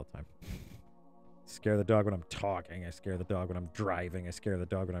dog all the time. Scare the dog when I'm talking. I scare the dog when I'm driving. I scare the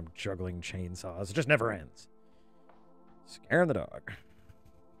dog when I'm juggling chainsaws. It just never ends. Scaring the dog.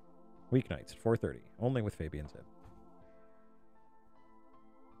 Weeknights at 4:30. Only with Fabian Zib.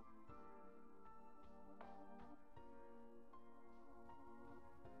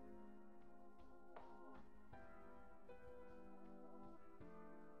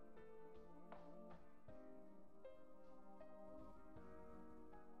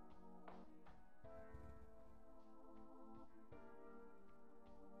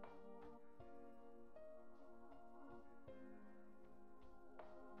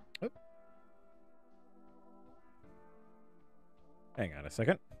 Oop. Hang on a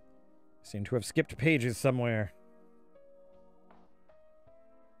second. Seem to have skipped pages somewhere.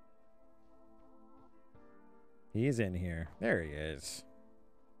 He's in here. There he is.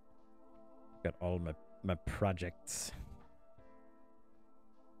 Got all my projects.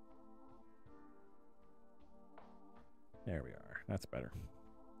 There we are. That's better.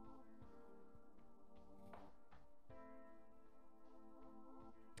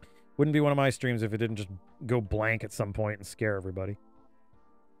 Wouldn't be one of my streams if it didn't just go blank at some point and scare everybody.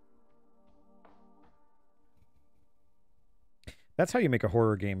 That's how you make a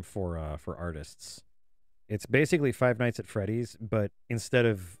horror game for artists. It's basically Five Nights at Freddy's, but instead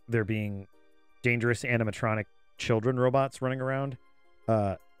of there being dangerous animatronic children robots running around,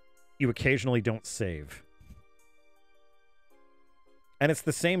 you occasionally don't save. And it's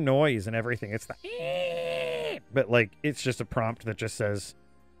the same noise and everything. It's the... But, like, it's just a prompt that just says,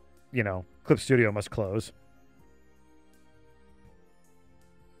 you know, Clip Studio must close.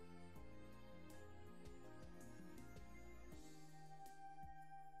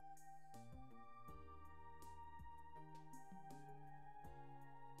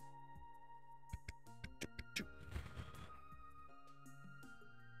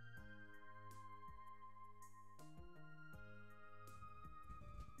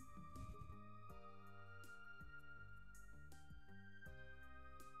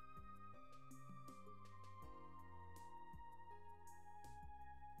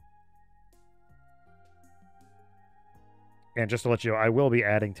 And just to let you know, I will be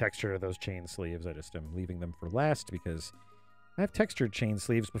adding texture to those chain sleeves. I just am leaving them for last because I've textured chain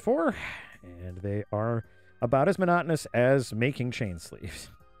sleeves before, and they are about as monotonous as making chain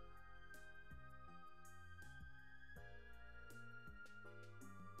sleeves.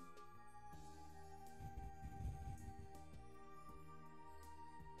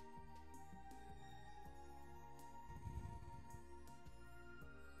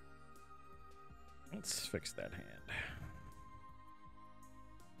 Let's fix that hand.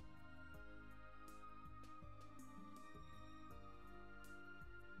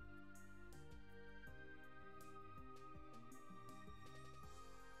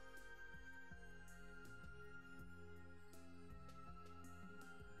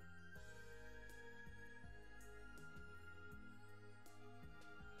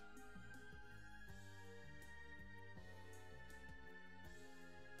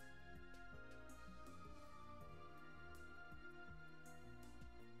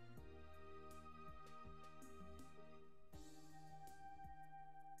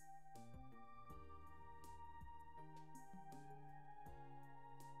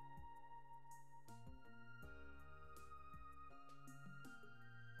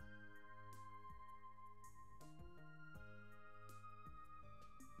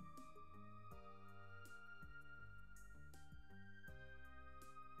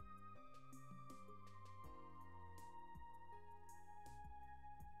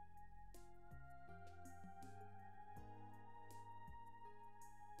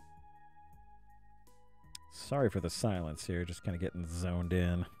 Sorry for the silence here, just kind of getting zoned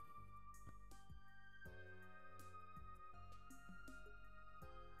in.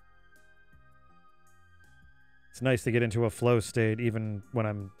 It's nice to get into a flow state even when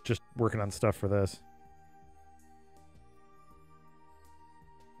I'm just working on stuff for this.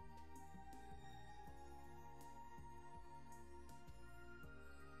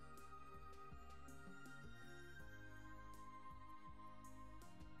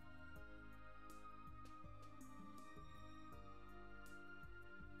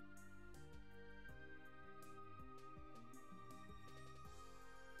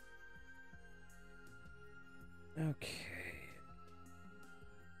 Okay.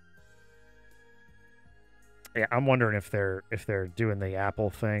 Yeah, I'm wondering if they're doing the Apple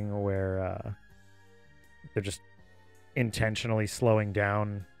thing where they're just intentionally slowing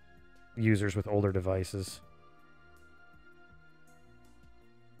down users with older devices.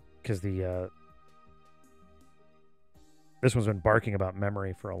 Because this one's been barking about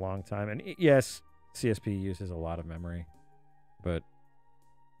memory for a long time. And yes, CSP uses a lot of memory, but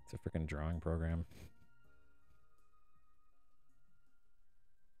it's a freaking drawing program.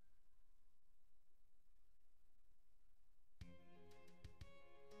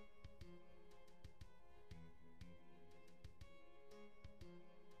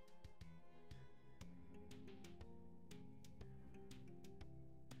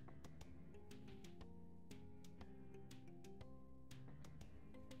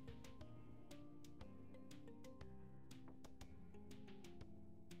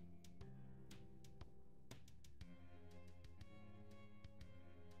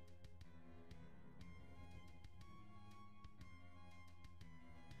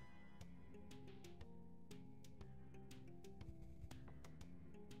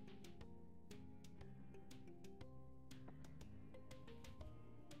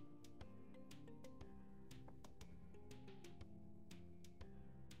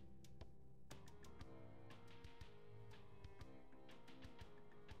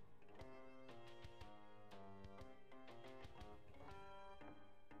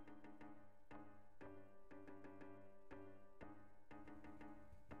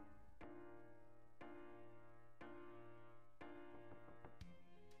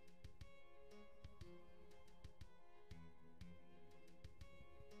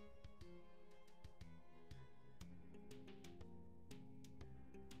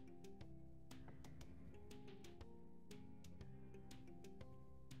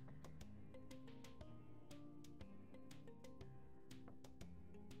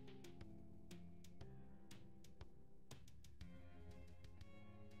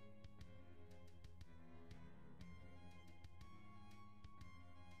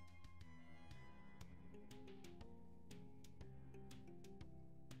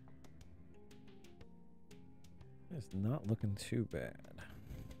 It's not looking too bad.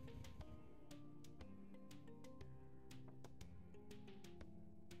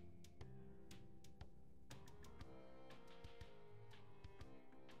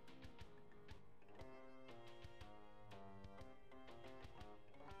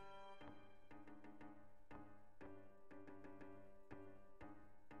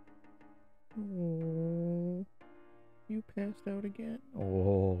 passed out again?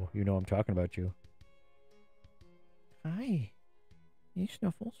 Oh, you know I'm talking about you. Hi. Hey,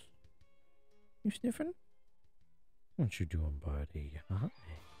 Snuffles. You sniffing? What you doing, buddy? Huh?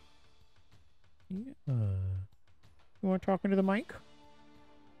 Yeah. You want to talk into the mic?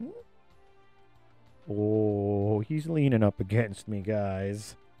 Hmm? Oh, he's leaning up against me,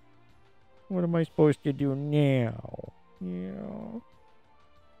 guys. What am I supposed to do now? Yeah.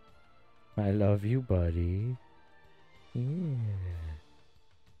 I love you, buddy. Yeah.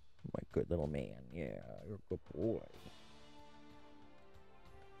 My good little man. Yeah, you're a good boy.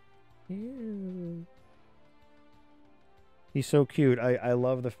 Yeah. He's so cute. I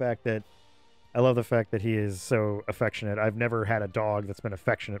love the fact that he is so affectionate. I've never had a dog that's been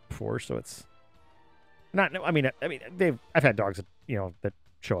affectionate before, so it's not. No, I mean, I've had dogs that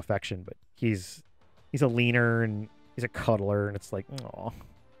show affection, but he's a leaner and he's a cuddler, and it's like, oh,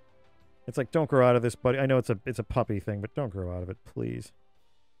 it's like, don't grow out of this, buddy. I know it's a puppy thing, but don't grow out of it, please.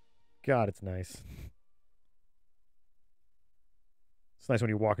 God, it's nice. It's nice when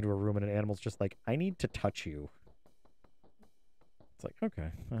you walk into a room and an animal's just like, I need to touch you. It's like, okay,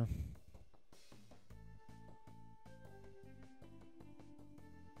 well.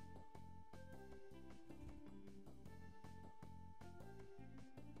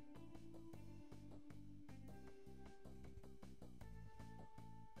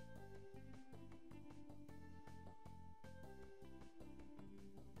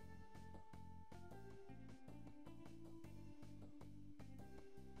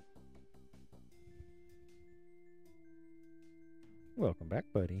 Welcome back,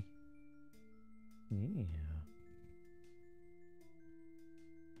 buddy. Yeah.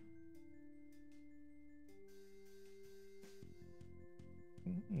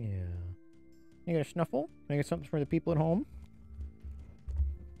 Yeah. You got a snuffle? Can I get something for the people at home?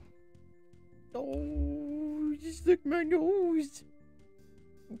 Oh, just lick my nose.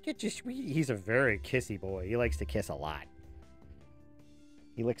 Get your sweetie. He's a very kissy boy. He likes to kiss a lot.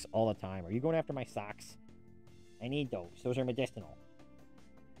 He licks all the time. Are you going after my socks? I need those. Those are medicinal.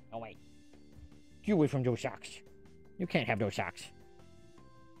 Oh, wait. Get away from those socks. You can't have those socks.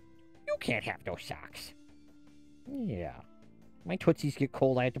 You can't have those socks. Yeah. My tootsies get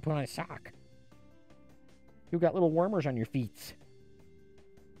cold. I have to put on a sock. You got little wormers on your feet.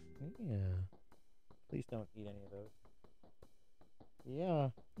 Yeah. Please don't eat any of those. Yeah.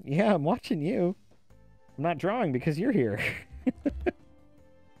 Yeah, I'm watching you. I'm not drawing because you're here.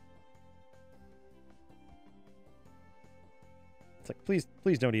 It's like,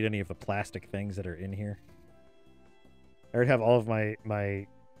 please don't eat any of the plastic things that are in here. I already have all of my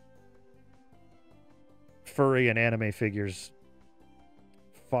furry and anime figures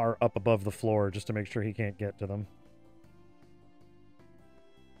far up above the floor just to make sure he can't get to them.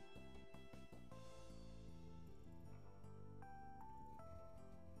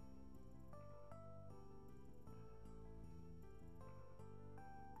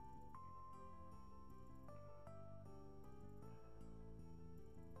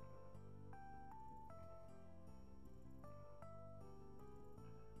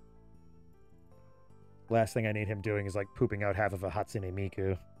 Last thing I need him doing is like pooping out half of a Hatsune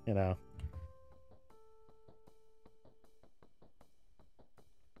Miku, you know.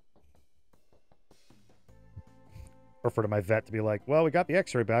 Or for my vet to be like, well, we got the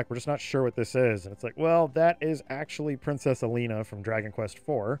x-ray back, we're just not sure what this is. And it's like, well, that is actually Princess Alina from Dragon Quest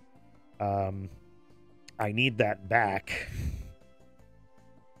IV. I need that back.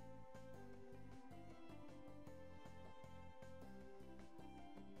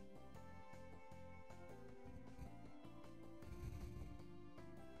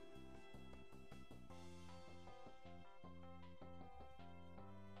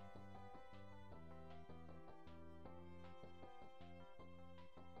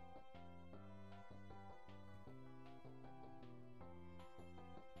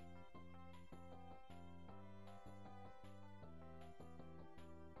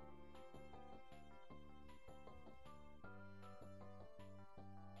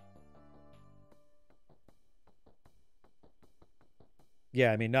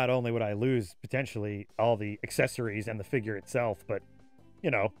 Yeah, I mean, not only would I lose potentially all the accessories and the figure itself, but,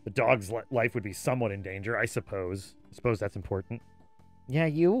 you know, the dog's life would be somewhat in danger, I suppose. I suppose that's important. Yeah,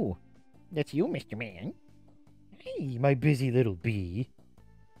 you. That's you, Mr. Man. Hey, my busy little bee.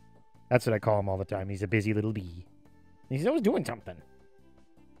 That's what I call him all the time. He's a busy little bee. He's always doing something.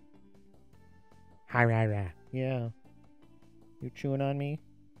 Hi, rah, rah. Yeah. You chewing on me?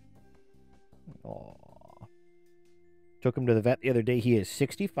 Aw. Took him to the vet the other day. He is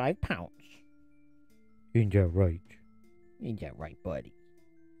 65 pounds. Ain't that right? Ain't that right, buddy?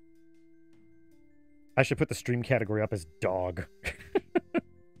 I should put the stream category up as dog.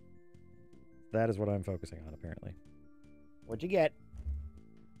 That is what I'm focusing on, apparently. What'd you get?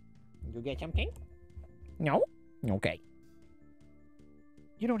 Did you get something? No? Okay.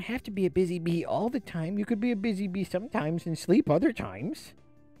 You don't have to be a busy bee all the time. You could be a busy bee sometimes and sleep other times.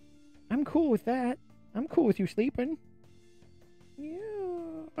 I'm cool with that. I'm cool with you sleeping. Yeah,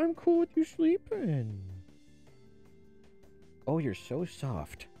 I'm cool with you sleeping. Oh, you're so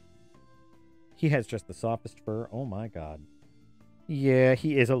soft. He has just the softest fur. Oh my god. Yeah,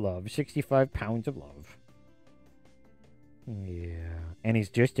 he is a love. 65 pounds of love. Yeah. And he's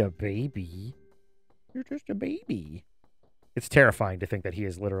just a baby. You're just a baby. It's terrifying to think that he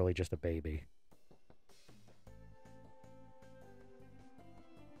is literally just a baby.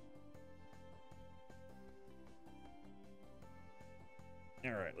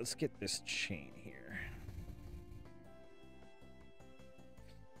 All right, let's get this chain here.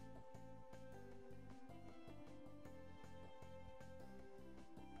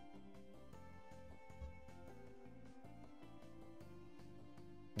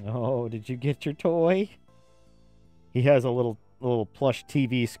 Oh, did you get your toy? He has a little plush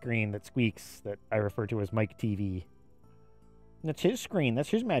TV screen that squeaks that I refer to as Mike TV. That's his screen. That's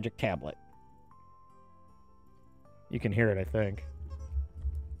his magic tablet. You can hear it, I think.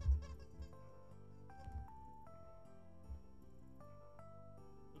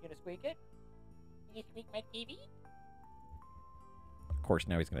 You gonna squeak it? You squeak my TV? Of course,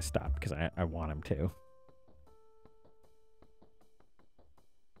 now he's going to stop because I want him to.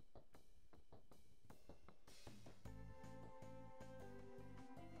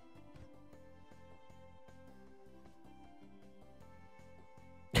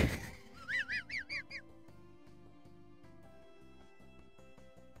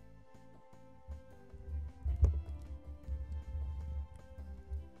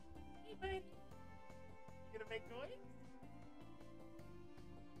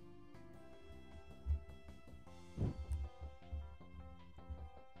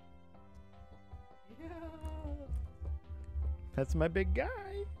 That's my big guy.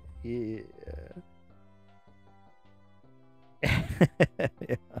 Yeah.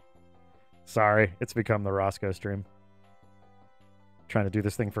 Yeah. Sorry, it's become the Roscoe stream. Trying to do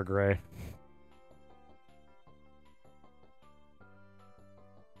this thing for Gray.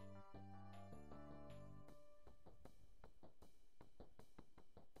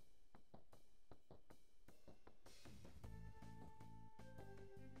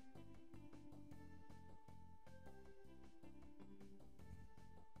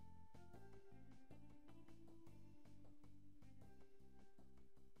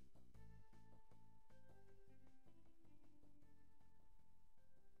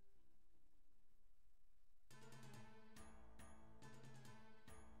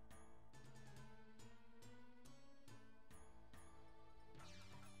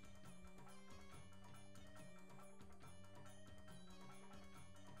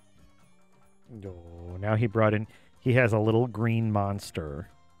 Oh, now he brought in... He has a little green monster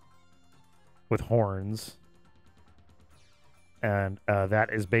with horns. And that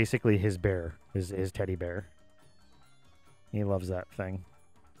is basically his bear, his teddy bear. He loves that thing.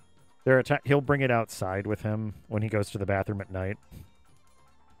 He'll bring it outside with him when he goes to the bathroom at night.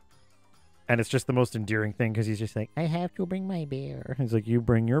 And it's just the most endearing thing because he's just like, I have to bring my bear. He's like, you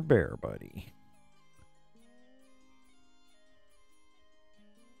bring your bear, buddy.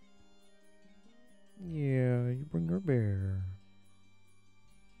 Yeah, you bring your bear.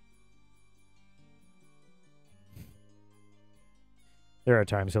 There are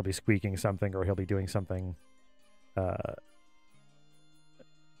times he'll be squeaking something or he'll be doing something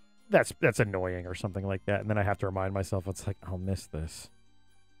that's annoying or something like that, and then I have to remind myself, it's like, I'll miss this.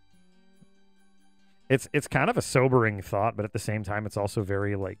 It's kind of a sobering thought, but at the same time it's also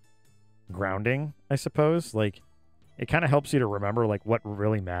very like grounding, I suppose. Like it kind of helps you to remember like what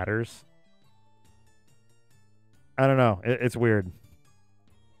really matters. I don't know. It's weird.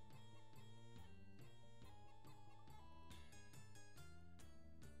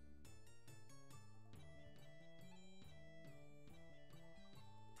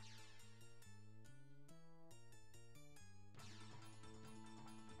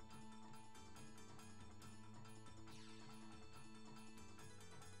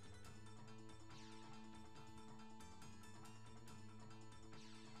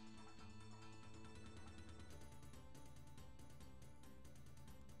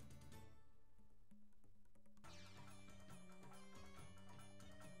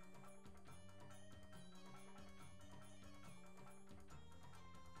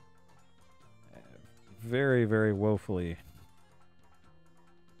 Very, very woefully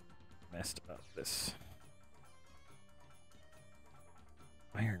messed up this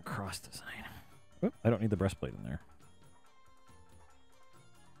Iron cross design. Oop, I don't need the breastplate in there.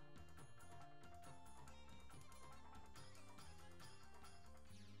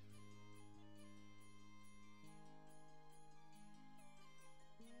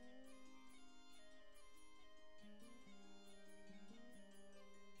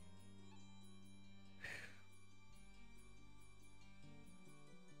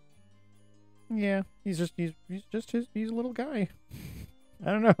 Yeah, he's a little guy.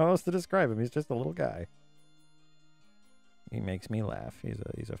 I don't know how else to describe him. He's just a little guy. He makes me laugh.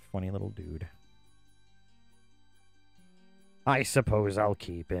 He's a funny little dude. I suppose I'll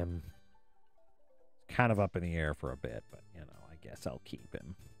keep him. Kind of up in the air for a bit, but you know, I guess I'll keep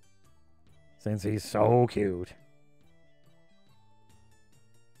him. Since he's so cute.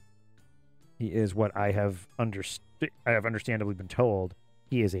 He is what I have understandably been told.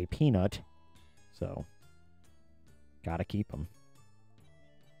 He is a peanut. So, gotta keep him.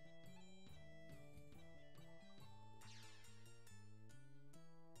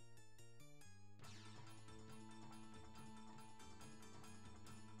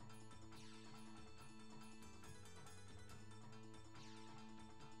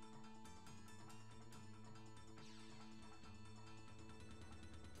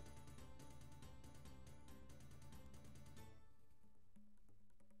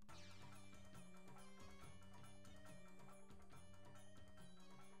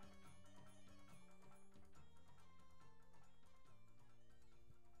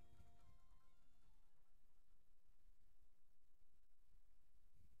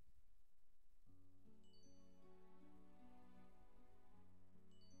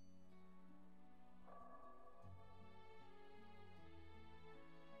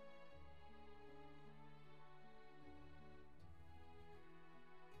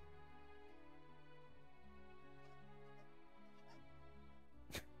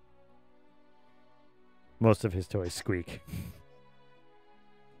 Most of his toys squeak.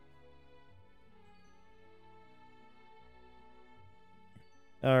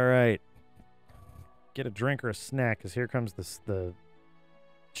 All right. Get a drink or a snack, because here comes the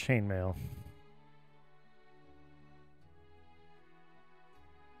chainmail.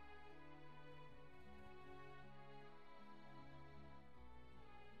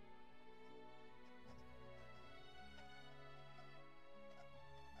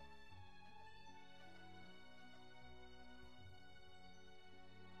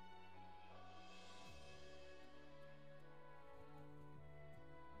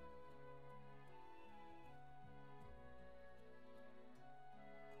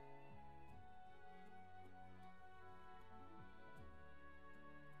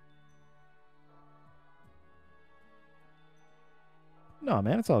 No,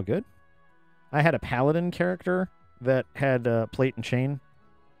 man, it's all good. I had a paladin character that had plate and chain,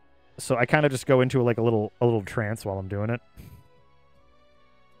 so I kind of just go into like a little trance while I'm doing it.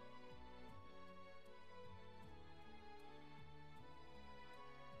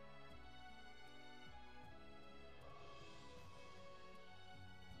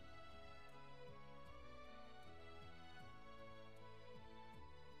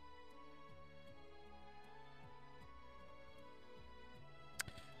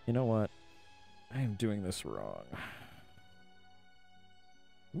 You know what? I am doing this wrong.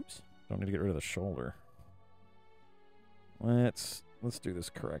 Oops. Don't need to get rid of the shoulder. Let's do this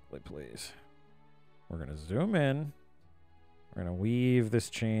correctly, please. We're going to zoom in. We're going to weave this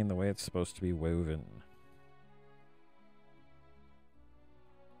chain the way it's supposed to be woven.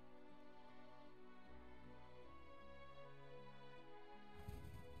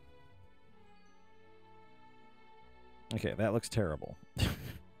 Okay, that looks terrible.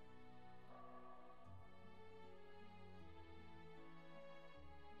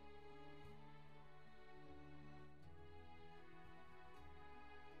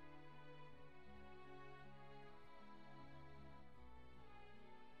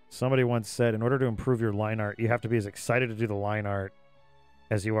 Somebody once said, in order to improve your line art, you have to be as excited to do the line art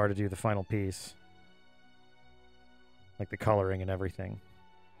as you are to do the final piece. Like the coloring and everything.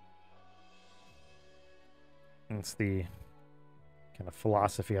 And it's the kind of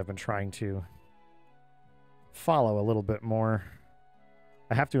philosophy I've been trying to follow a little bit more.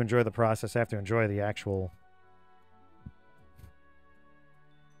 I have to enjoy the process. I have to enjoy the actual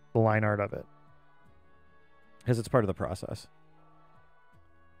line art of it. Because it's part of the process.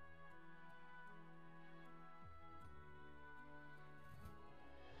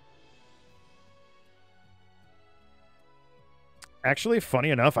 Actually,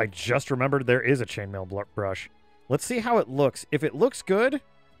 funny enough, I just remembered there is a chainmail brush. Let's see how it looks. If it looks good,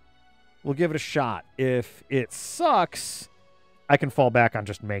 we'll give it a shot. If it sucks, I can fall back on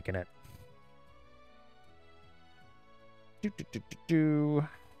just making it.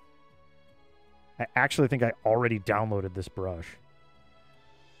 I actually think I already downloaded this brush.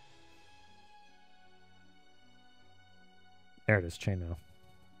 There it is, chainmail.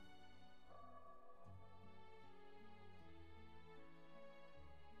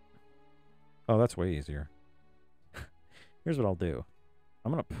 Oh, that's way easier. Here's what I'll do.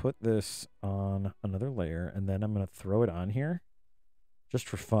 I'm going to put this on another layer, and then I'm going to throw it on here just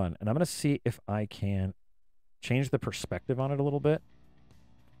for fun. And I'm going to see if I can change the perspective on it a little bit.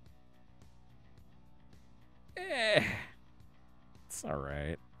 It's all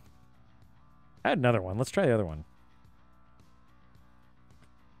right. I had another one. Let's try the other one.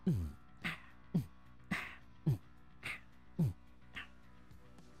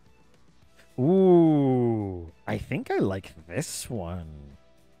 Ooh, I think I like this one.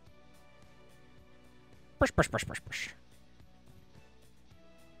 Push, push, push, push, push.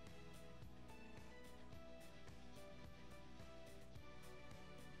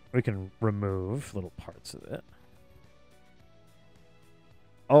 We can remove little parts of it.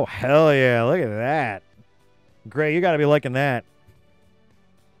 Oh, hell yeah. Look at that. Gray, you got to be liking that.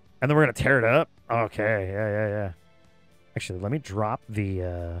 And then we're going to tear it up? Okay, yeah. Actually, let me drop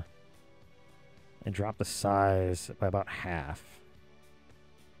the... and drop the size by about half.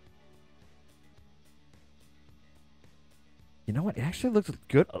 You know what? It actually looks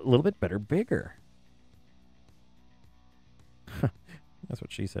good, a little bit better, bigger. That's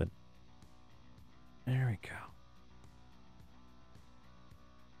what she said. There we go.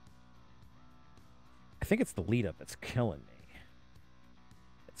 I think it's the lead up that's killing me.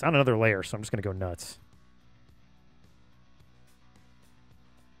 It's on another layer, so I'm just going to go nuts.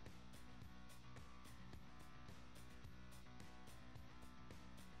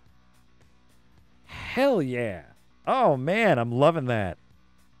 Hell yeah. Oh, man, I'm loving that.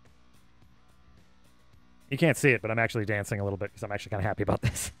 You can't see it, but I'm actually dancing a little bit because I'm actually kind of happy about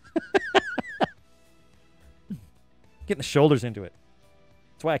this. Getting the shoulders into it.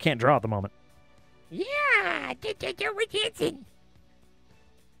 That's why I can't draw at the moment. Yeah, we're dancing.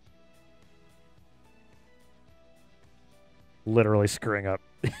 Literally screwing up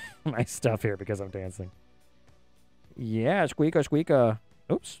my stuff here because I'm dancing. Yeah, squeaka, squeaka.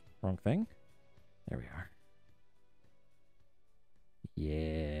 Oops, wrong thing. There we are.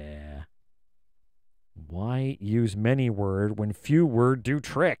 Yeah. Why use many word when few word do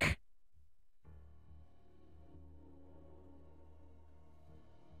trick?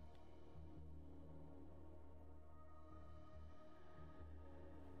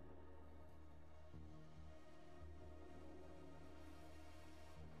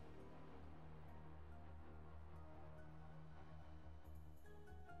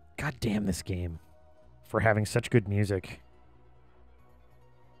 God damn this game for having such good music.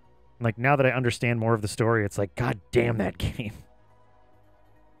 Like, now that I understand more of the story, it's like, God damn that game.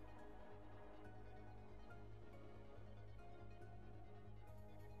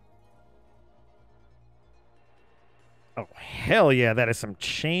 Oh, hell yeah, that is some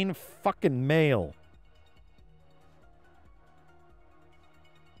chain fucking mail.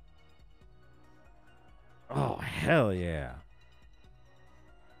 Oh, hell yeah.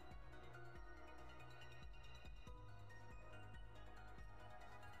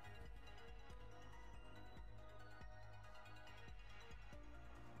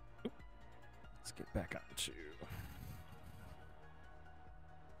 Let's get back on to...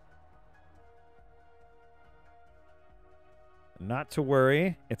 Not to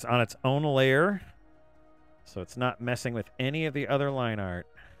worry, it's on its own layer, so it's not messing with any of the other line art.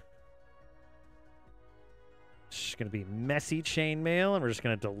 It's just going to be messy chainmail, and we're just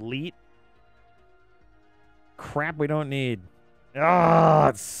going to delete crap we don't need. Ah,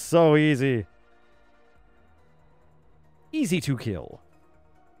 it's so easy. Easy to kill.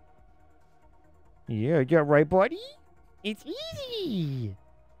 Yeah, right, buddy? It's easy.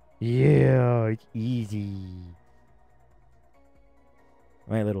 Yeah, it's easy.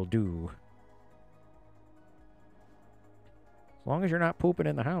 My little do. As long as you're not pooping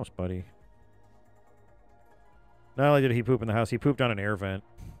in the house, buddy. Not only did he poop in the house, he pooped on an air vent.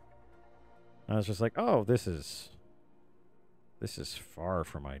 I was just like, oh, this is far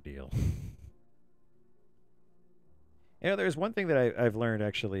from ideal. You know, there's one thing that I've learned,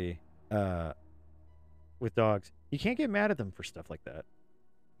 actually, with dogs. You can't get mad at them for stuff like that.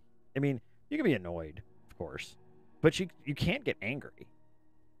 I mean, you can be annoyed, of course, but you can't get angry.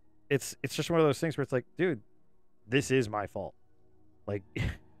 It's just one of those things where it's like, dude, this is my fault. Like,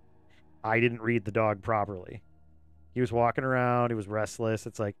 I didn't read the dog properly. He was walking around. He was restless.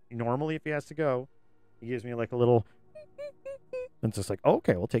 It's like, normally if he has to go, he gives me like a little, And it's just like, oh,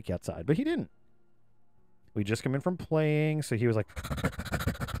 okay, we'll take you outside. But he didn't. We just come in from playing, so he was like...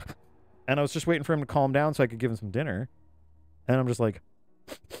 And I was just waiting for him to calm down so I could give him some dinner. And I'm just like...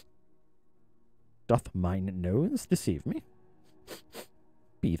 Doth mine nose deceive me?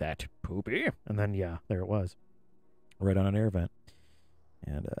 Be that poopy. And then, yeah, there it was. Right on an air vent.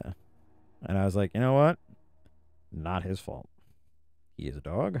 And I was like, you know what? Not his fault. He is a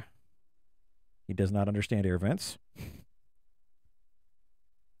dog. He does not understand air vents.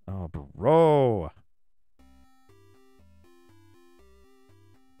 Oh, bro.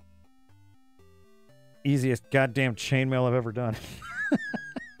 Easiest goddamn chainmail I've ever done.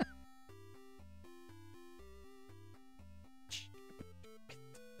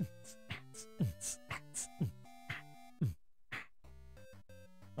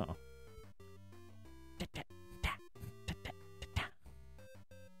 Uh-oh.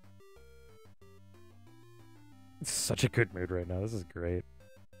 It's such a good mood right now. This is great.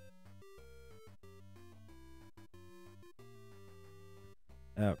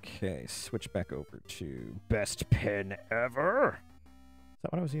 Okay, switch back over to best pen ever. Is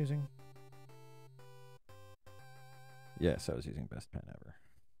that what I was using? Yes, I was using best pen ever.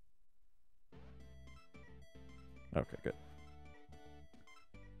 Okay, good.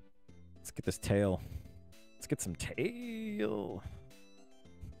 Let's get this tail. Let's get some tail.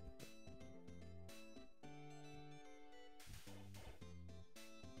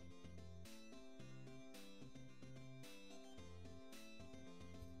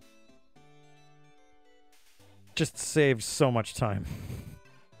 Just saved so much time.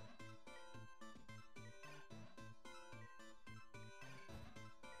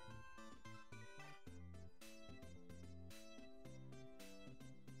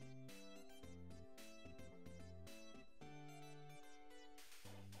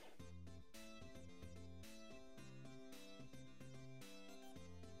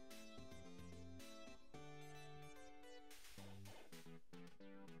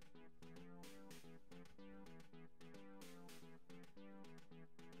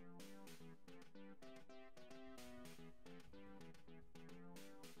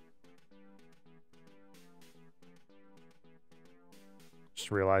 Just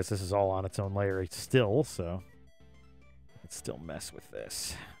realized this is all on its own layer still, so let's still mess with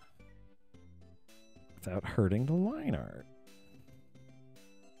this without hurting the line art.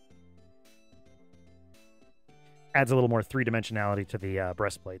 Adds a little more three-dimensionality to the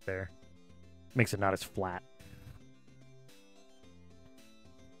breastplate there. Makes it not as flat.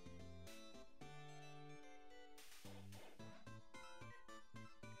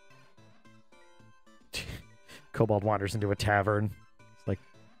 Kobold wanders into a tavern. It's like,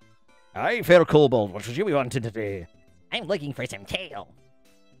 "Aye, fair kobold, what should you be wanting today?" I'm looking for some tail.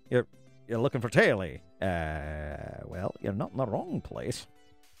 You're looking for Taily. Well, you're not in the wrong place.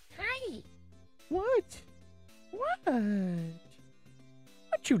 Hi. What?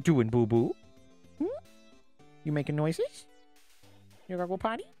 What you doing, boo-boo? You making noises? You gotta go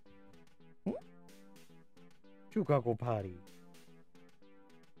potty? You gotta go potty.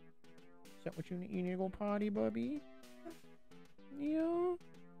 Is that what you need to go potty, Bubby? Yeah.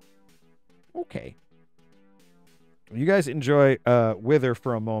 Okay. You guys enjoy Wither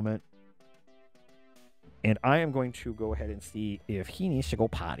for a moment. And I am going to go ahead and see if he needs to go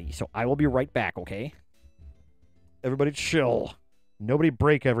potty. So I will be right back, okay? Everybody chill. Nobody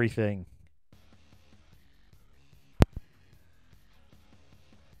break everything.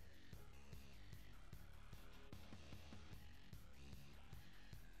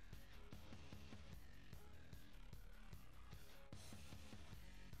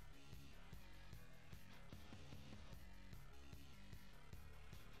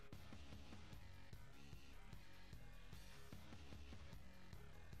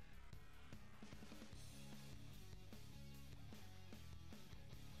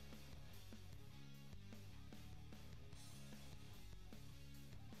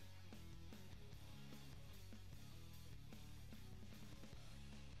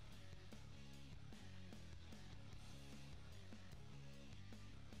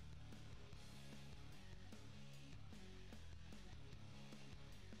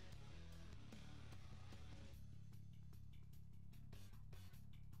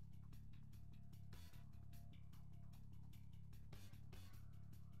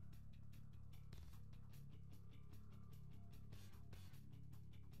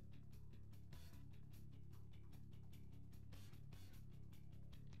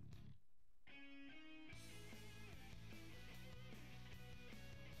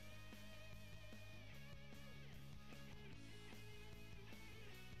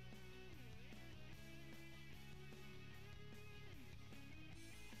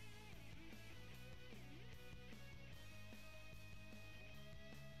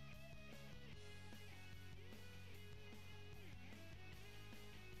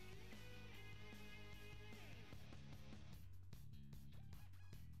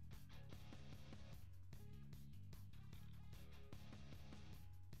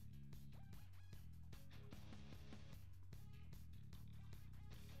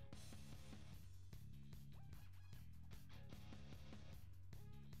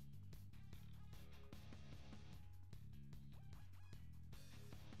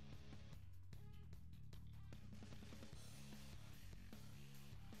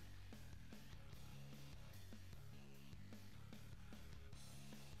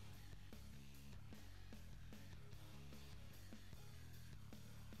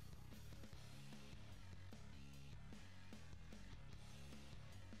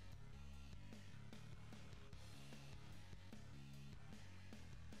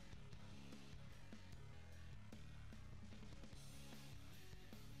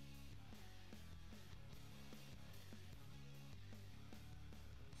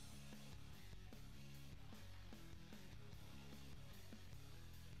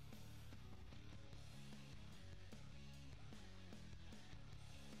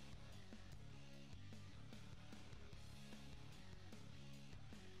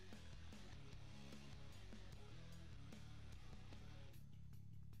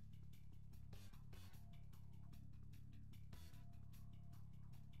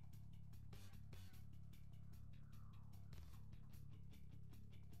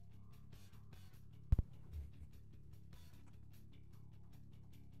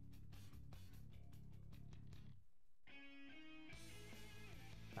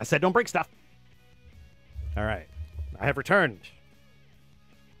 I said don't break stuff. All right. I have returned.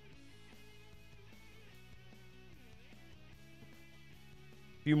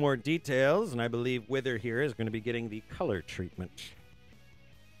 A few more details, and I believe Wither here is going to be getting the color treatment.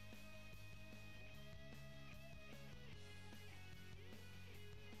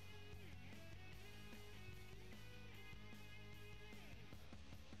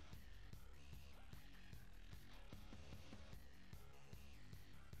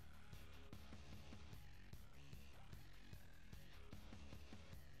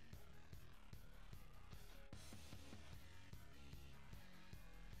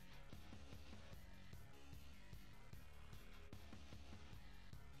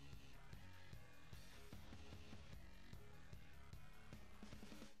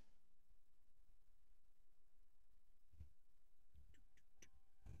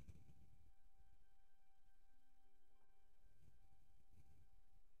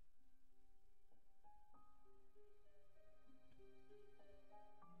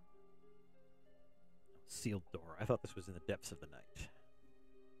 Sealed door. I thought this was in the depths of the night.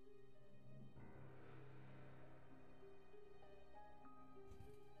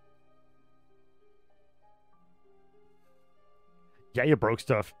 Yeah, you broke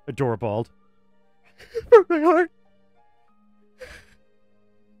stuff. A door balled. Broke my heart.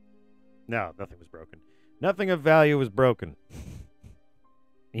 No, nothing was broken. Nothing of value was broken.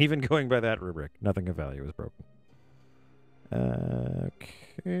 Even going by that rubric, nothing of value was broken.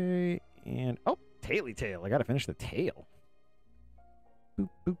 Okay, and oh, taily tail. I gotta finish the tail. Boop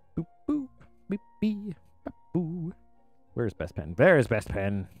boop boop boop beep beep boo. Where's best pen? There's best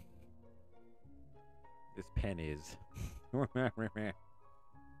pen. This pen is. I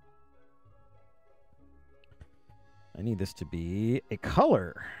need this to be a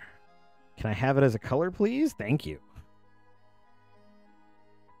color. Can I have it as a color, please? Thank you.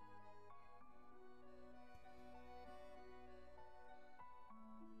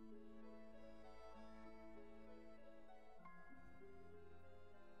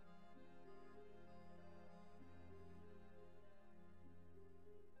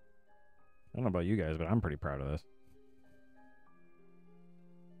 I don't know about you guys, but I'm pretty proud of this.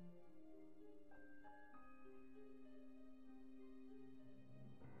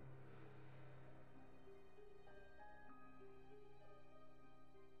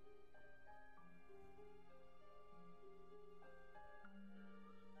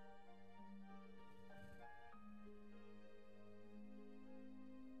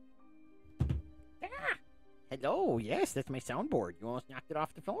 Hello, yes, that's my soundboard. You almost knocked it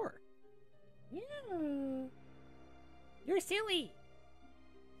off the floor. Yeah. You're silly.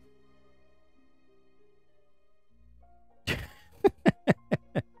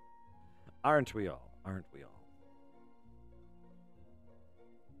 Aren't we all? Aren't we all?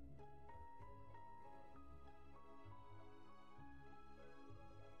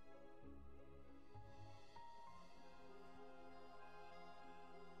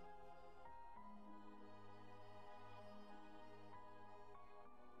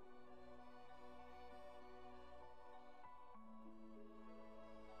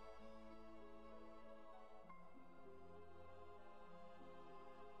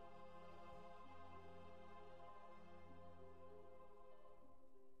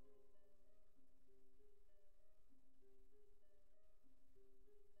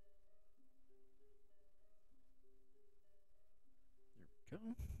 Go.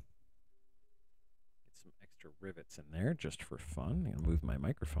 Get some extra rivets in there just for fun. I'm going to move my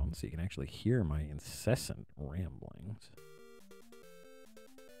microphone so you can actually hear my incessant ramblings.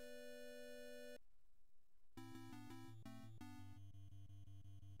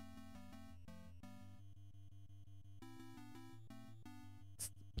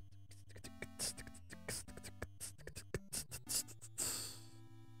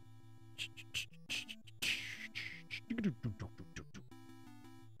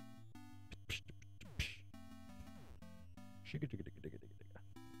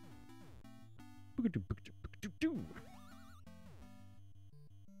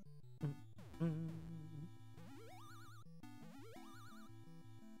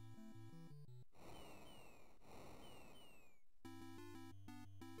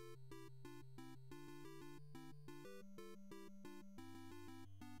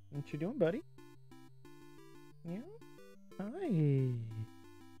 What you doing, buddy? Yeah? Hi.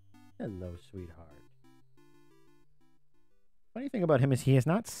 Hello, sweetheart. Funny thing about him is he is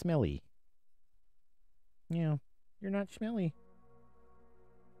not smelly. Yeah, you're not smelly.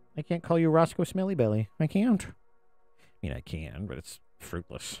 I can't call you Roscoe Smelly Belly. I can't. I mean, I can, but it's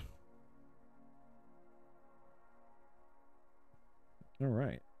fruitless. All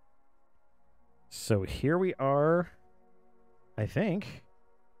right. So here we are, I think,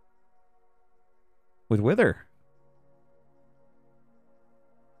 with Wither.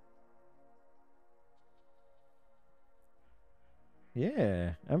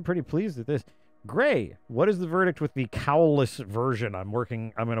 Yeah, I'm pretty pleased with this. Gray, what is the verdict with the cowlless version? I'm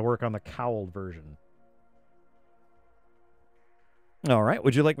going to work on the cowled version. All right.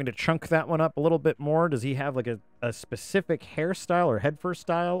 Would you like me to chunk that one up a little bit more? Does he have like a specific hairstyle or head fur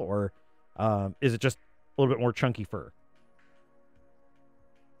style, or is it just a little bit more chunky fur?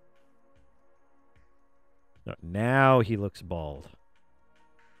 No, now he looks bald.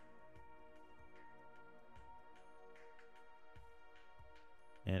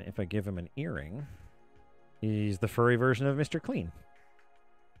 And if I give him an earring, he's the furry version of Mr. Clean.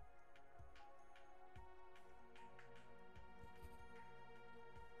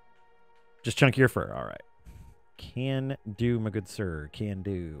 Just chunkier fur. All right. Can do, my good sir. Can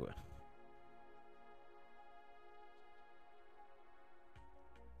do.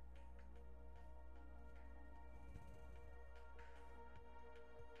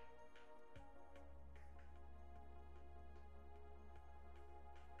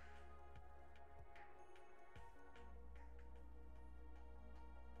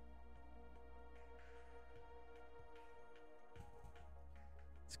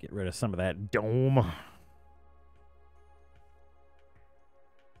 Let's get rid of some of that dome.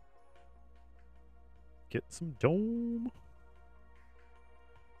 Get some dome.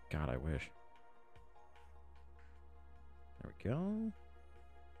 God, I wish. There we go.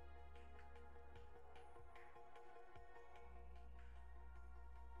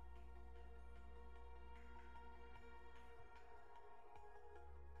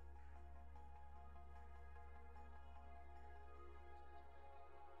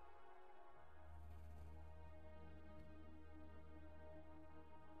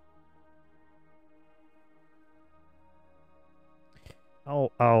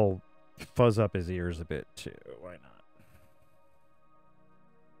 I'll fuzz up his ears a bit too. Why not?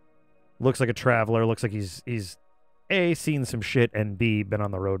 Looks like a traveler. Looks like he's A, seen some shit, and B, been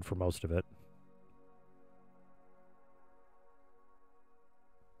on the road for most of it.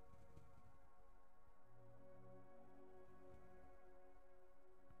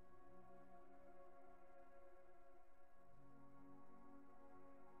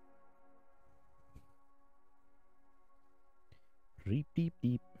 Deep deep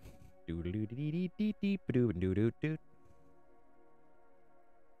deep. Doodle deep deep deep deep.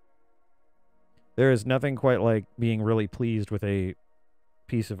 There is nothing quite like being really pleased with a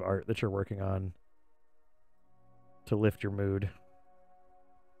piece of art that you're working on to lift your mood.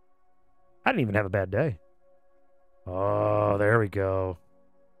 I didn't even have a bad day. Oh, there we go.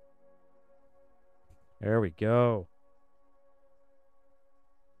 There we go.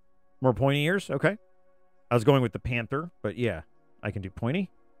 More pointy ears? Okay. I was going with the panther, but yeah, I can do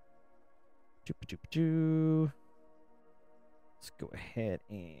pointy. Let's go ahead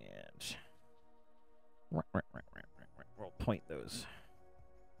and we'll point those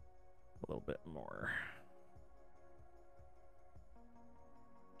a little bit more.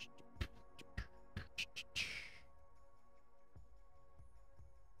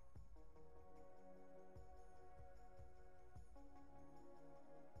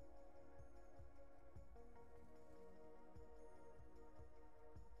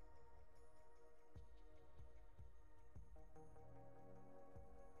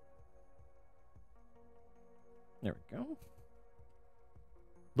 There we go.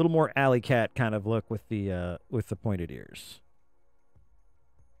 A little more alley cat kind of look with the pointed ears.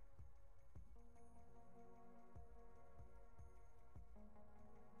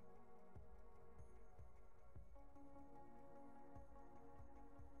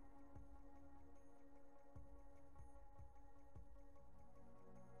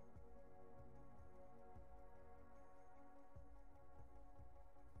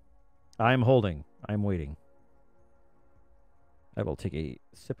 I'm holding. I'm waiting. I will take a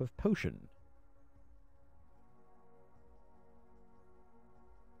sip of potion.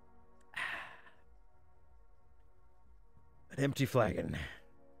 An empty flagon.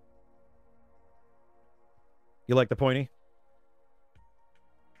 You like the pointy?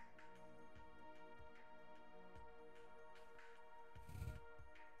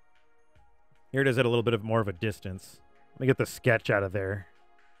 Here it is at a little bit of more of a distance. Let me get the sketch out of there.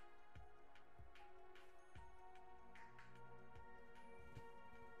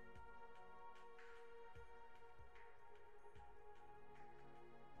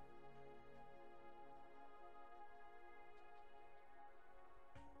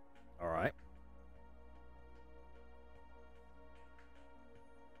 All right.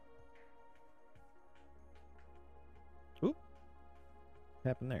 What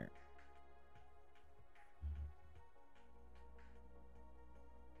happened there?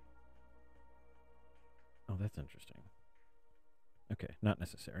 Oh, that's interesting. Okay, not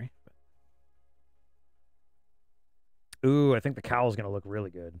necessary. But... Ooh, I think the cowl's gonna look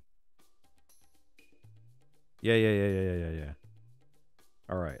really good. Yeah.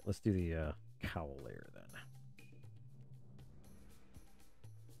 All right, let's do the cowl layer then.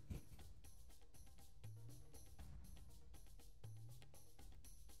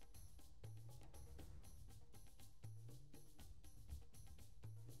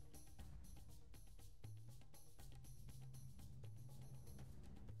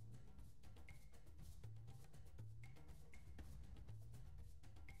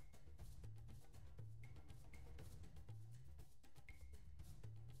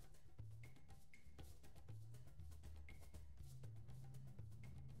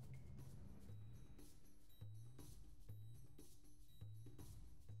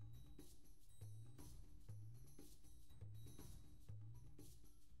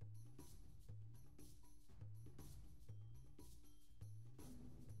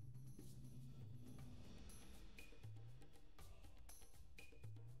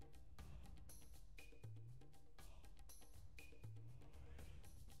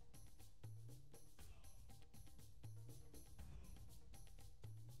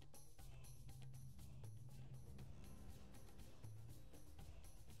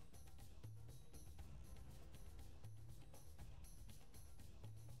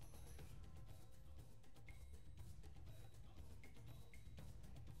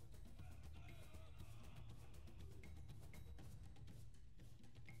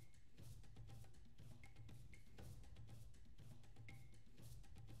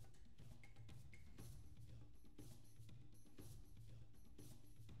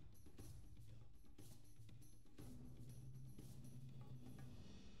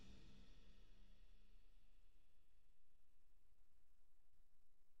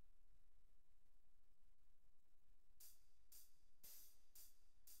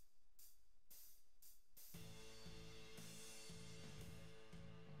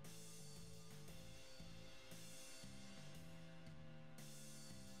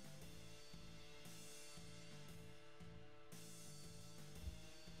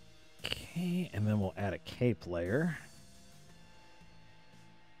 Okay, and then we'll add a cape layer.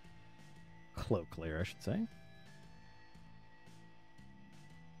 Cloak layer, I should say.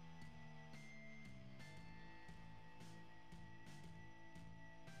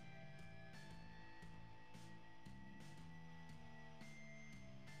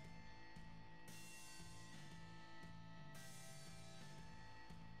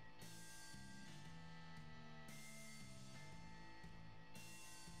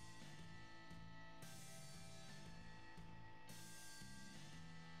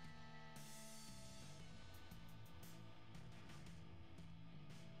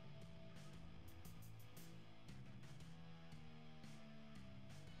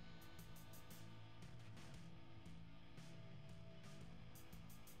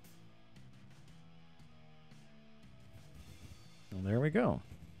 And there we go.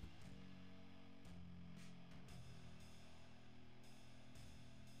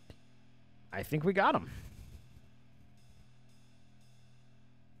 I think we got him.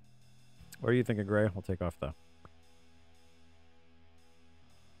 What are you thinking, Gray? We'll take off though.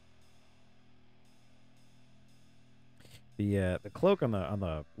 The cloak on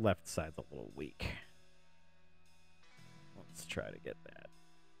the left side's a little weak. Let's try to get that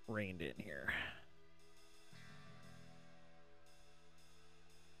reined in here.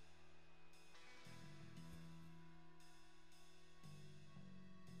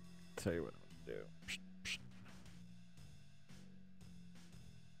 Tell you what I'm gonna do.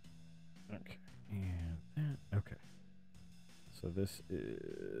 Okay, and that. Okay. So this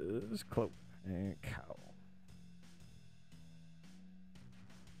is cloak and cowl.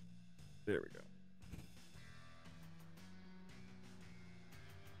 There we go.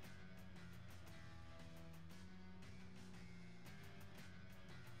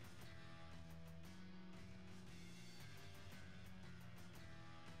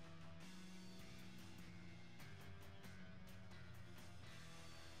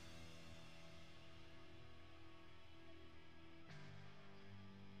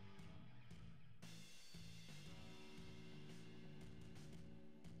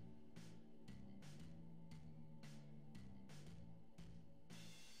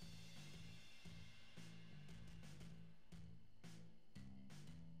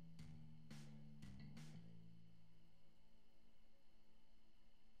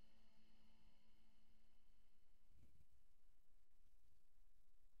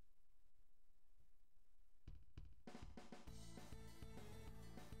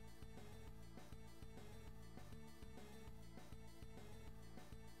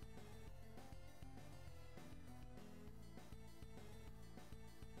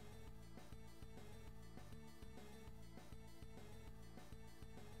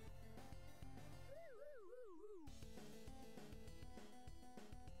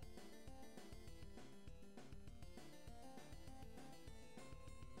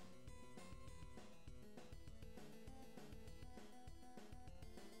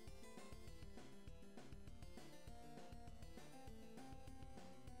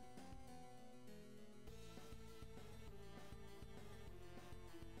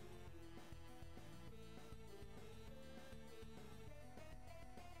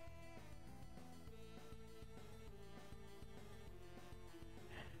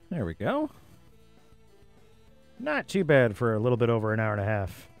 There we go. Not too bad for a little bit over an hour and a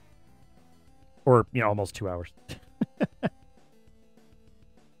half. Or, almost 2 hours.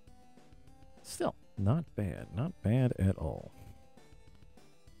 Still, not bad. Not bad at all.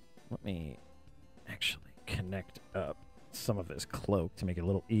 Let me actually connect up some of this cloak to make it a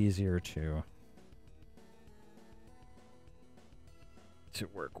little easier to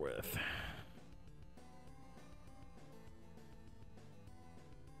work with.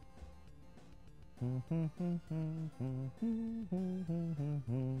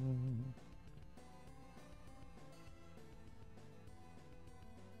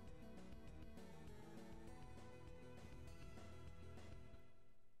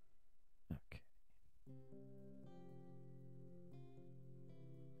 Okay.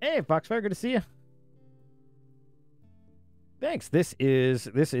 Hey, Foxfire, good to see you. Thanks. This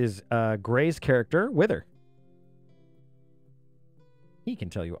is Gray's character, Wither. He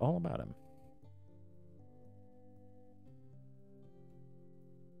can tell you all about him.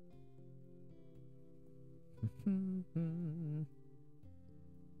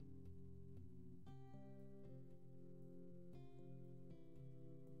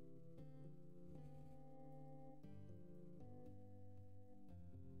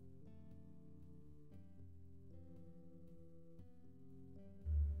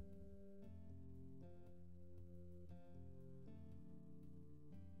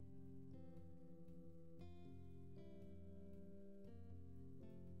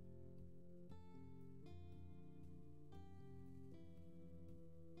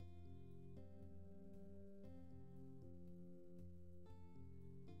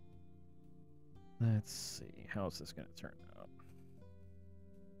 Let's see. How's this going to turn out?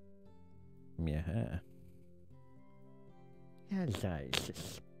 Yeah. As I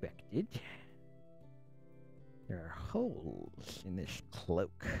suspected, there are holes in this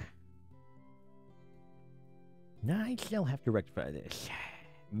cloak. I shall have to rectify this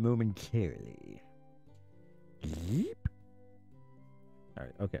momentarily. Yep. All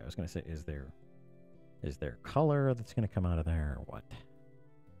right. Okay. I was going to say, is there color that's going to come out of there or what?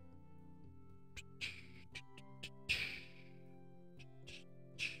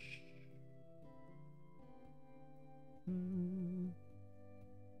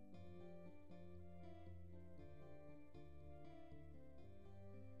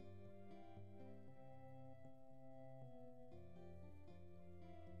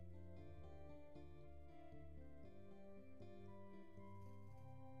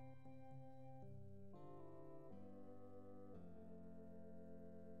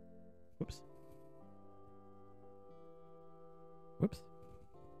 Whoops. Whoops.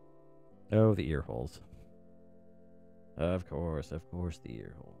 Oh, the ear holes. Of course, the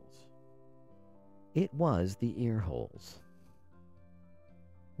ear holes. It was the ear holes.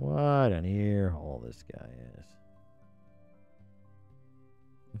 What an ear hole this guy is.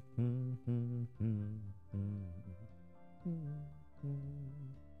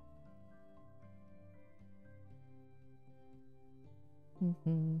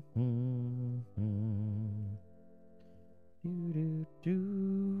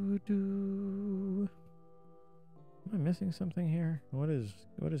 Am I missing something here? What is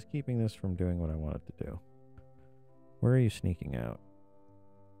keeping this from doing what I want it to do? Where are you sneaking out?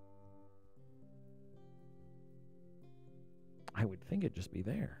 I would think it'd just be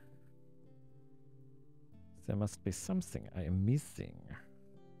there. There must be something I am missing.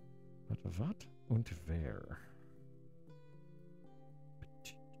 But what und wer?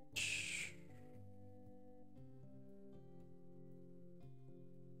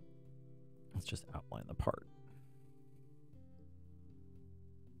 Let's just outline the part.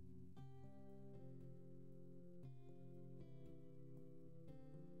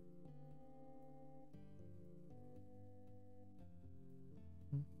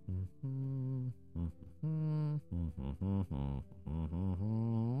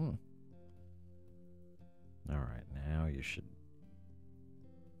 All right, now you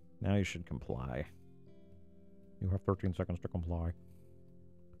should comply. You have 13 seconds to comply.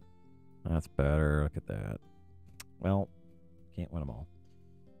 That's better. Look at that. Well, can't win them all.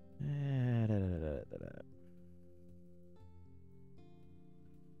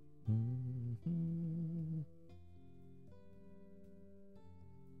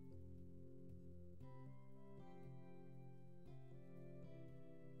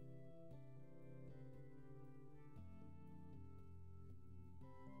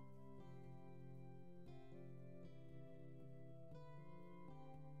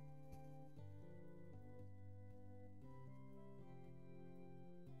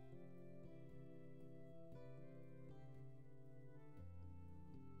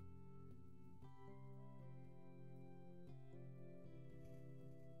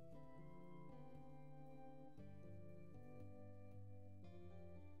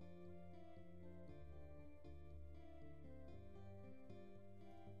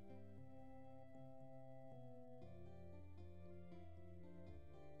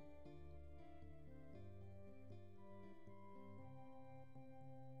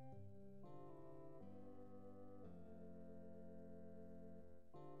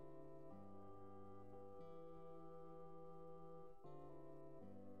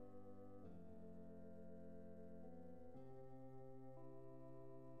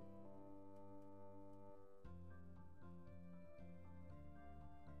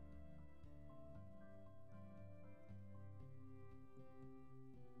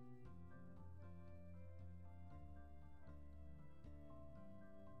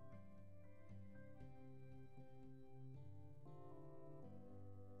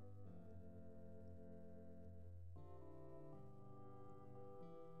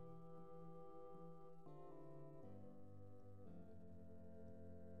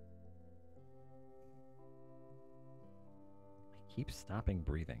 Keep stopping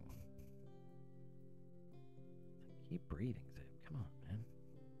breathing. Keep breathing, Zip. Come on, man.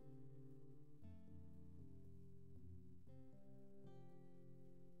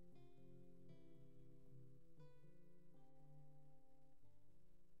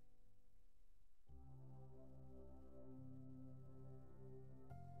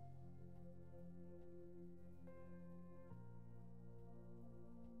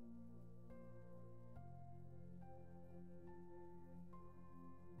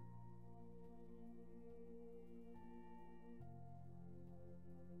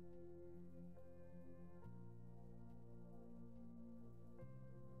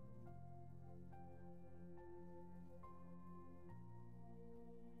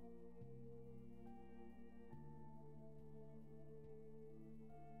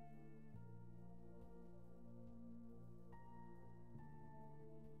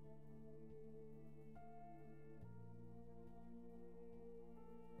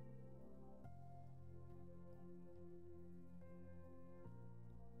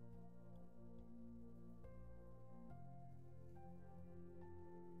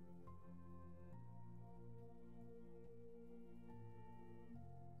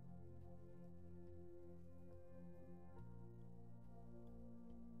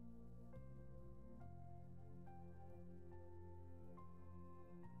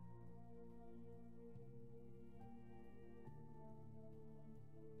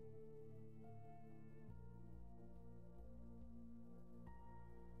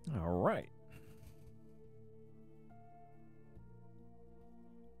 All right.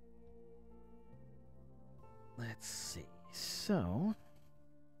 Let's see. So,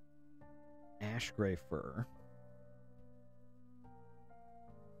 ash gray fur.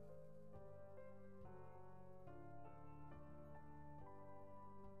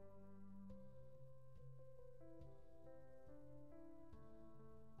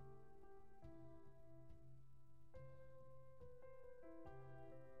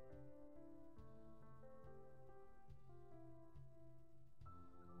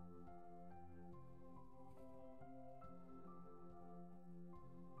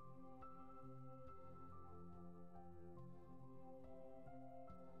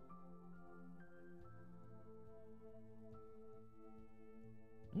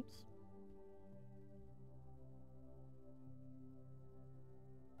 Oops.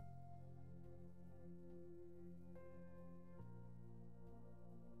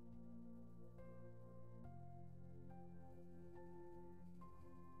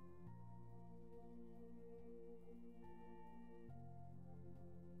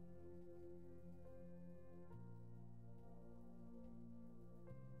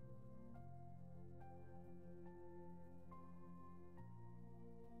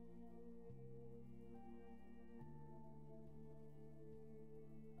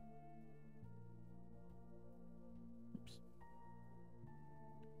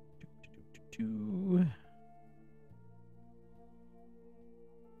 Do.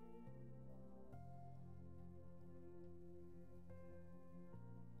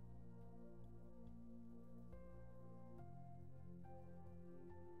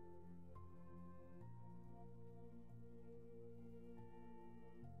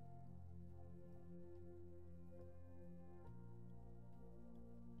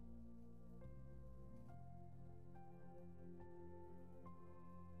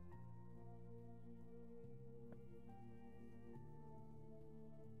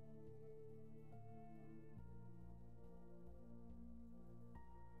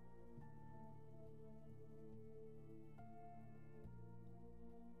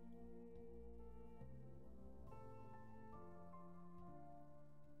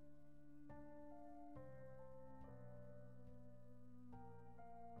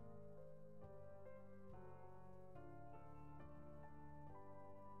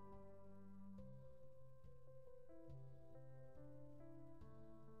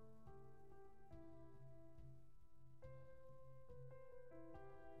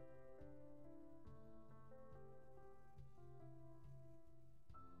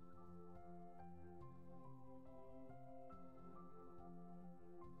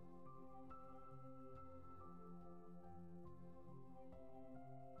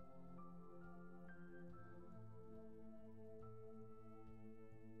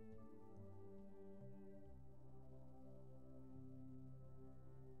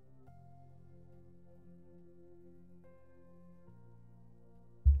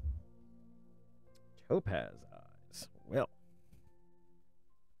 Topaz eyes. Well.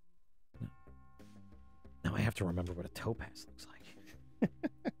 Now I have to remember what a topaz looks like.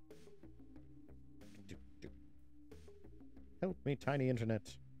 Help me. me tiny internet.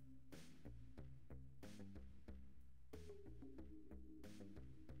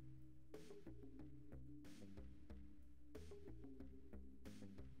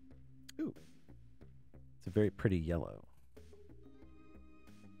 Ooh. It's a very pretty yellow.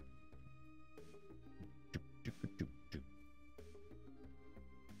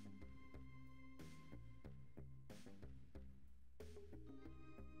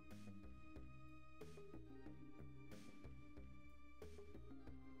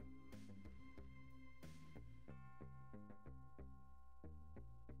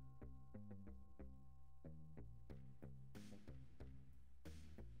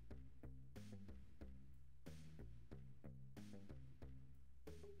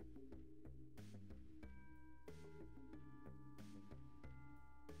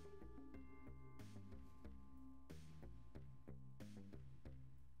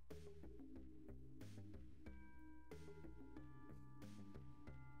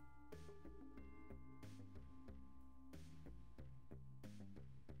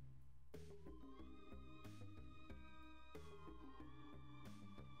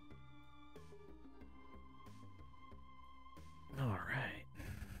 All right.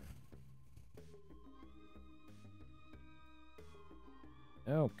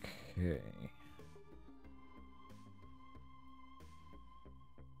 Okay.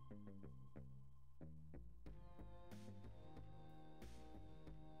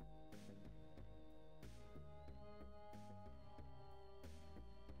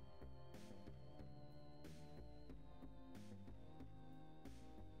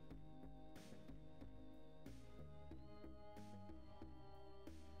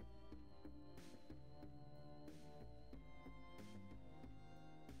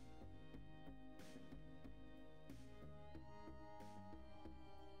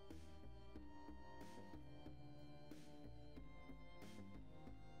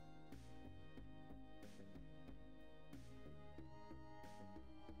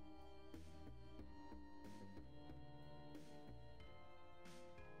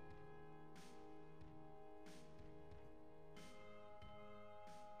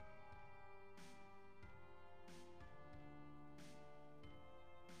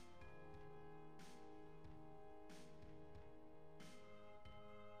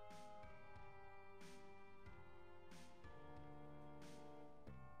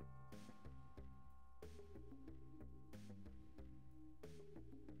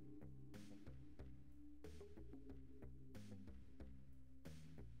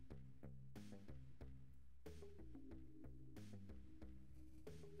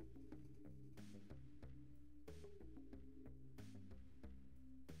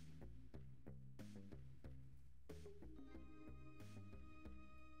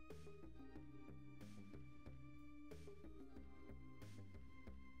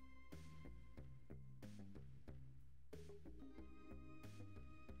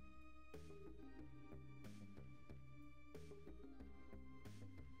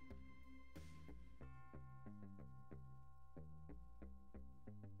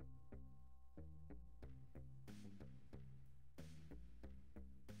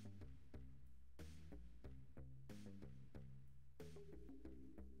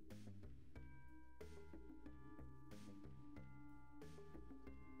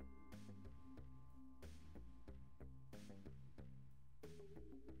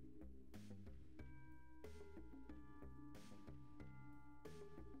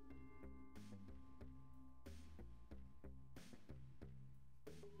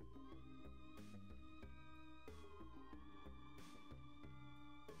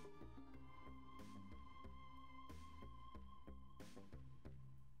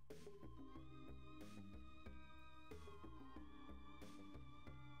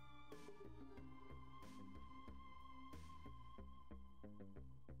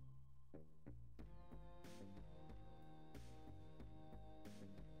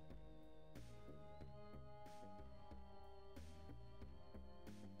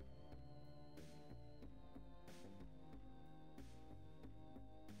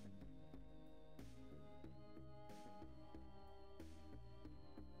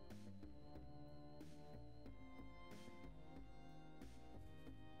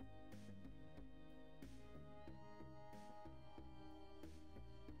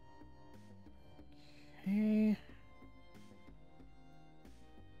 Okay.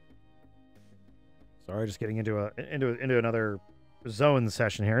 Sorry, just getting into another zone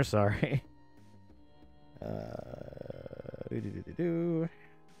session here. Sorry. Do.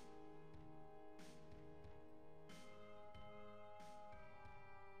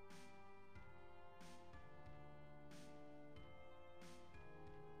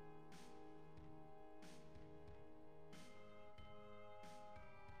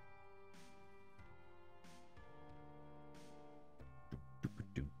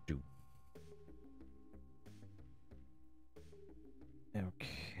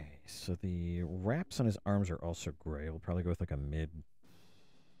 So the wraps on his arms are also gray. We'll probably go with like a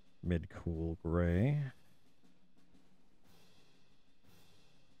mid-cool gray.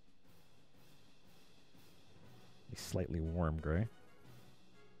 A slightly warm gray.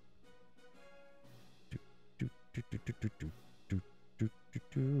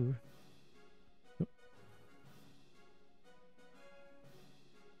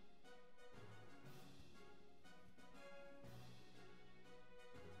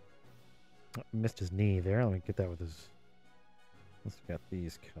 Missed his knee there. Let me get that with his. Let's get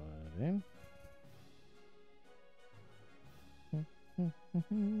these cut in.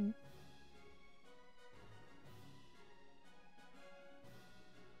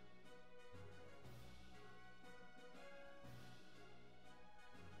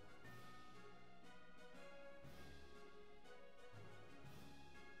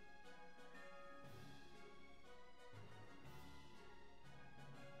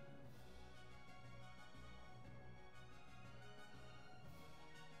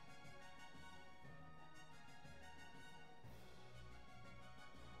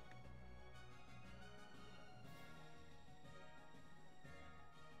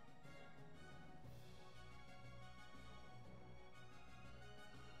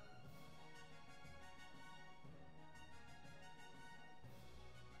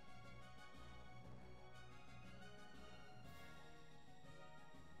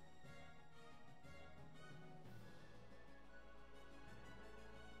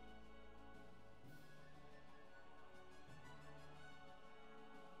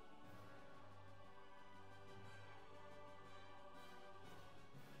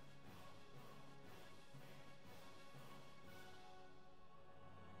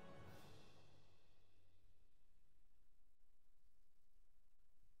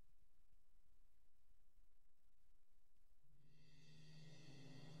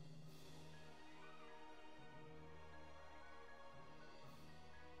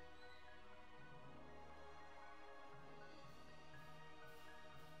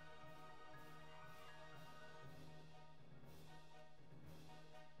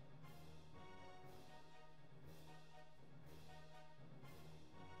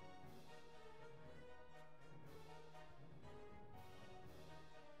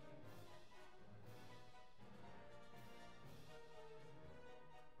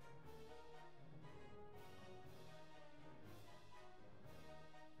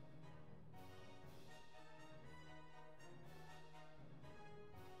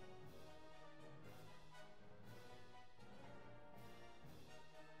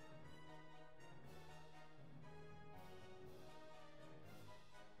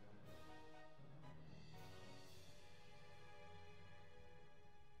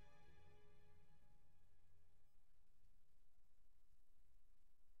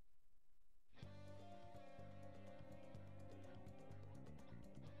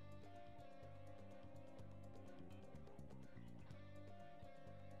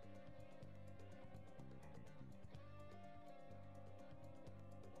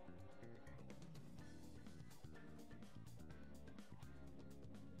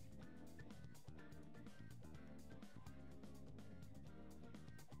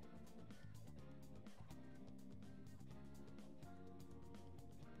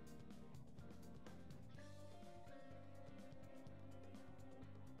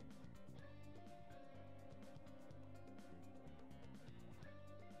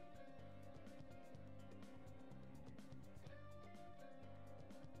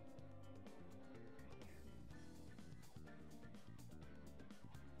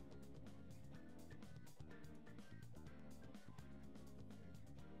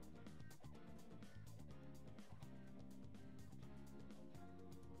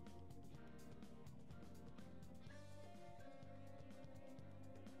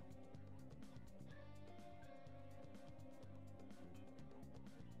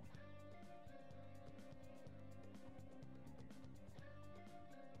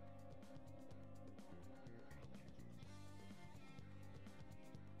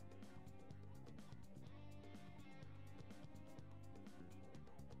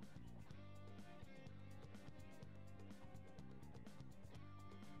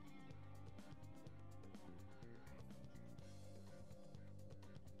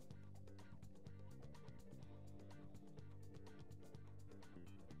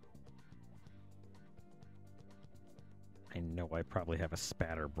 I know I probably have a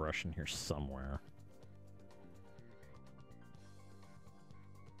spatter brush in here somewhere.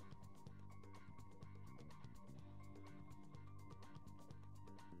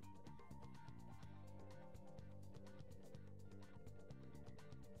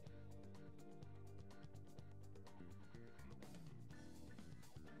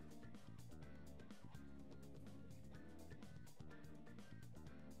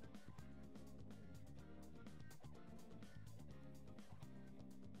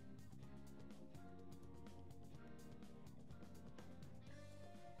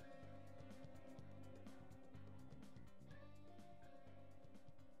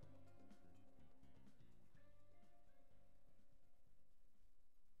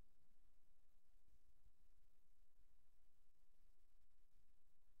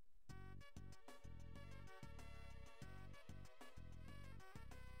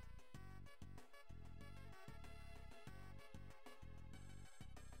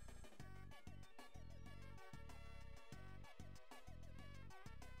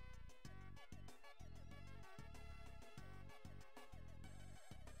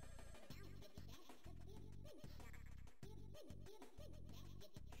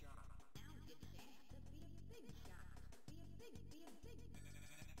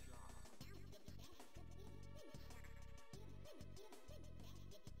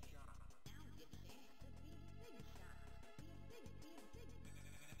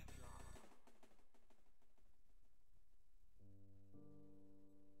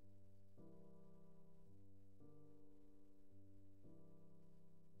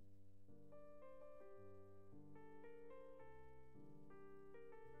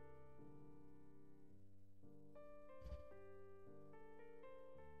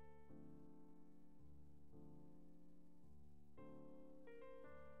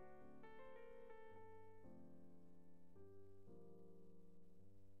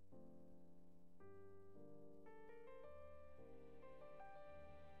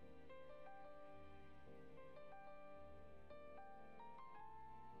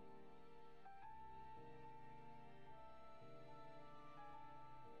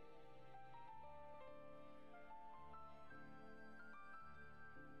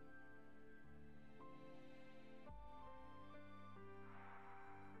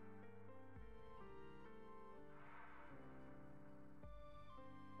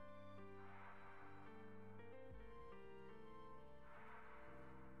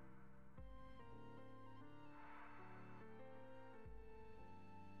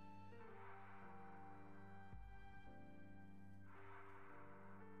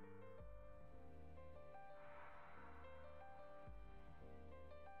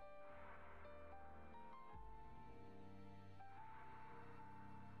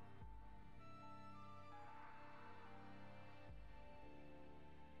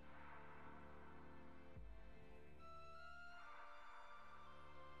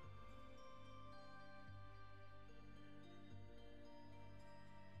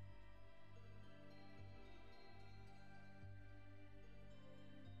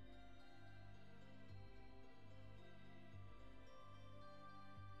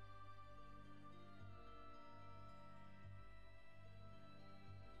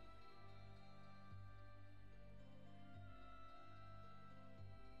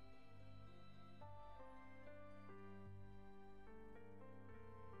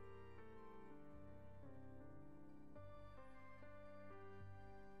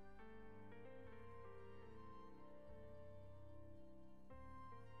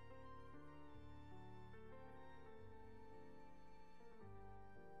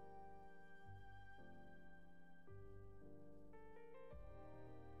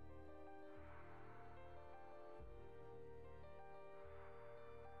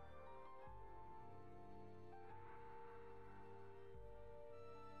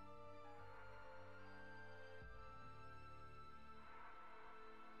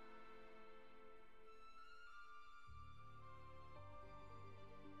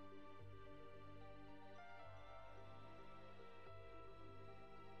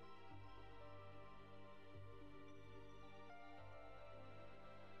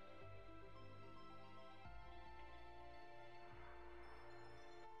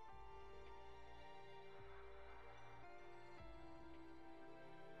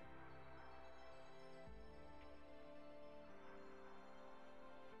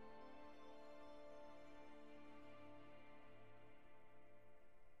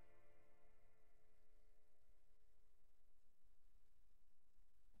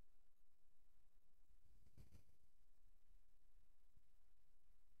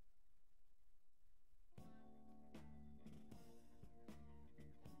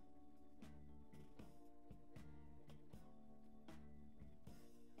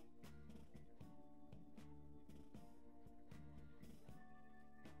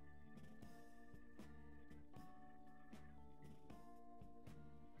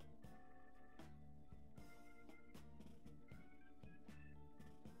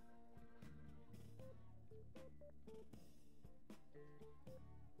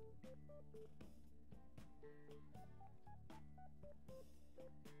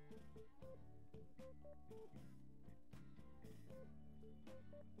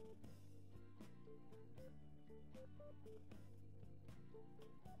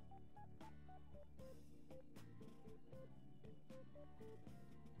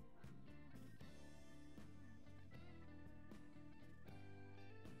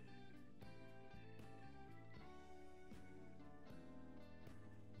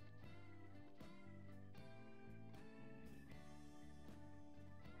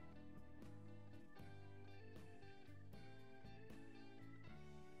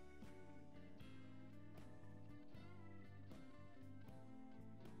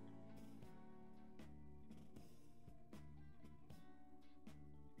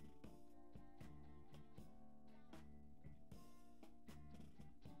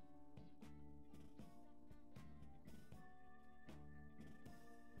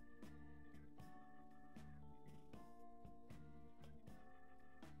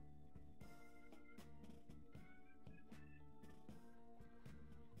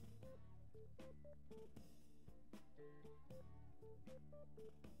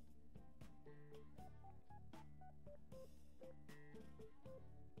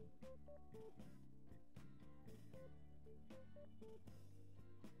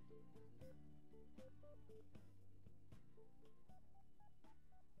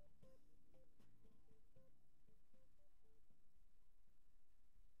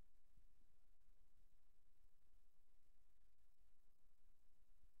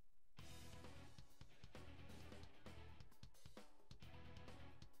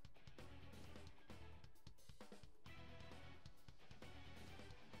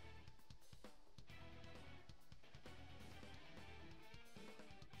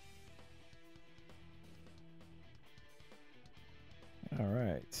 All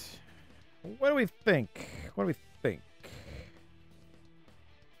right. What do we think? What do we think?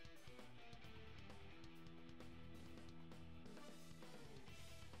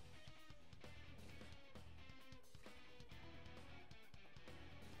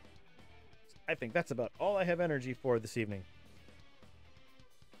 I think that's about all I have energy for this evening.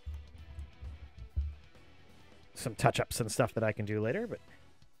 Some touch-ups and stuff that I can do later, but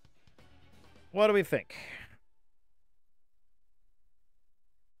what do we think?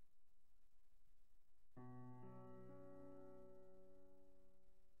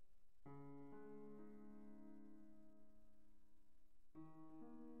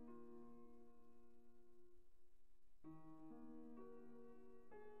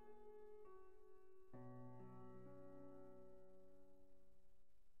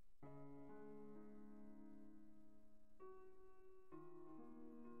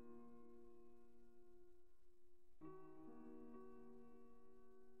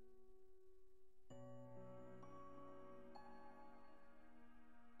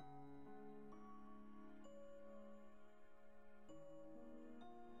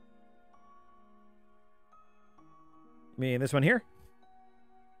 Me and this one here.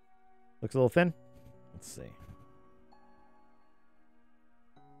 Looks a little thin. Let's see.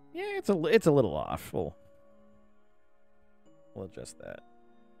 Yeah, it's a little off. We'll adjust that.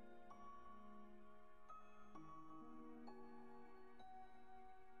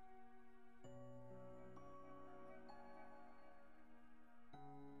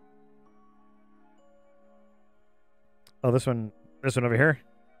 Oh, this one over here.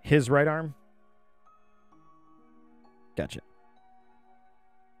 His right arm. Gotcha.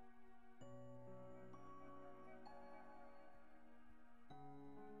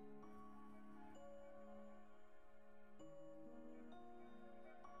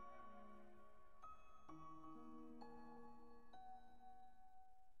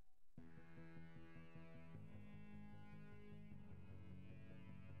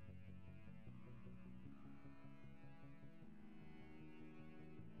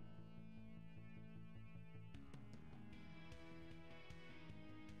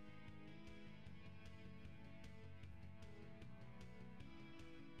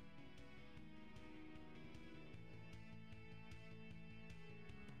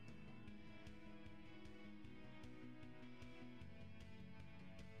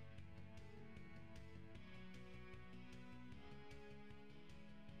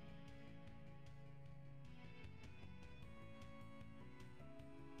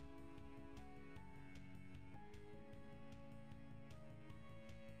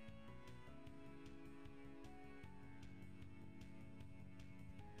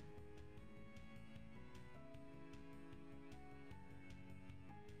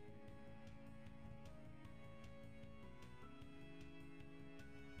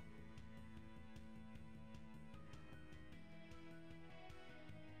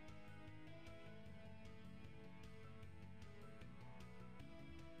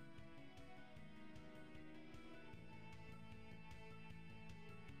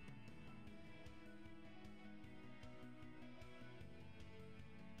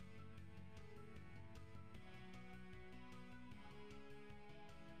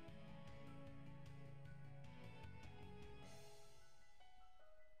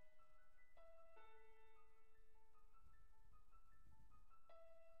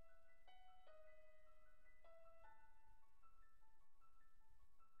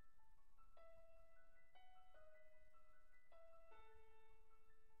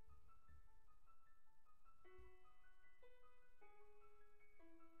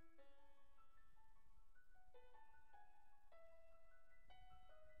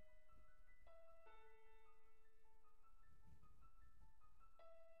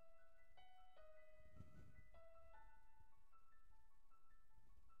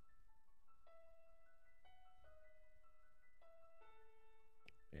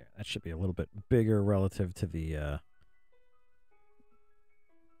 Yeah, that should be a little bit bigger relative to the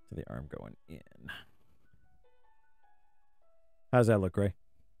arm going in. How's that look, Ray?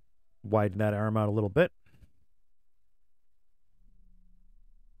 Widen that arm out a little bit.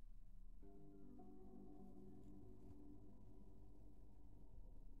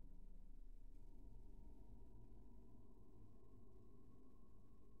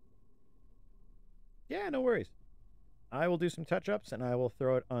 Yeah, no worries. I will do some touch-ups, and I will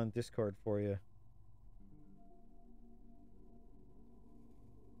throw it on Discord for you.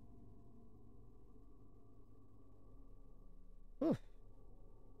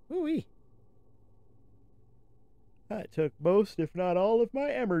 Ooh-wee. I took most, if not all, of my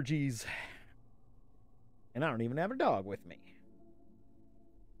emergies. And I don't even have a dog with me.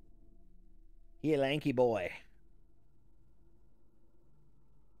 He a lanky boy.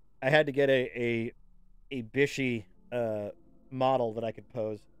 I had to get a Bishy model that I could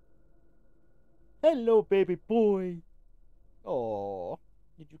pose. Hello, baby boy. Oh,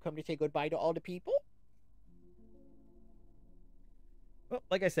 did you come to say goodbye to all the people? Well,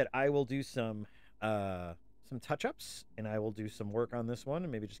 like I said, I will do some touch-ups, and I will do some work on this one,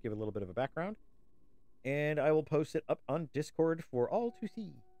 and maybe just give it a little bit of a background. And I will post it up on Discord for all to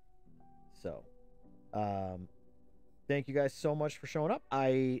see. So, thank you guys so much for showing up.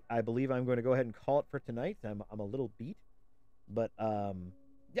 I believe I'm going to go ahead and call it for tonight. I'm a little beat, but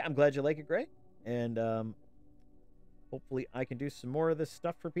yeah, I'm glad you like it, Gray. And hopefully I can do some more of this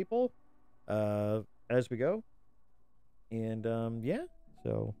stuff for people as we go. And yeah,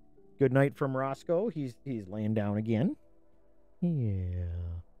 so good night from Roscoe. He's laying down again. Yeah.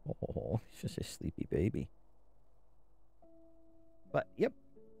 Oh, he's just a sleepy baby. But yep.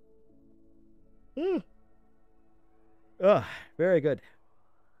 Very good.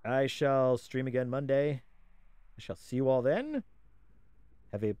 I shall stream again Monday. I shall see you all then.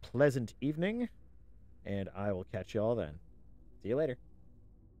 Have a pleasant evening, and I will catch you all then. See you later.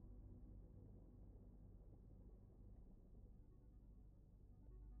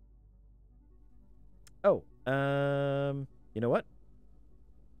 Oh, you know what?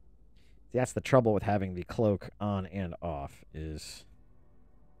 See, that's the trouble with having the cloak on and off is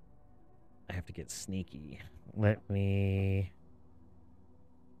I have to get sneaky. Let me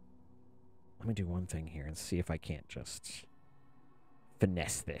do one thing here and see if I can't just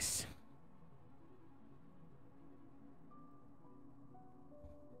finesse this.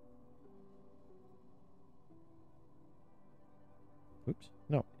 Oops.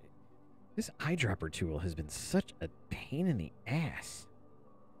 No. This eyedropper tool has been such a pain in the ass.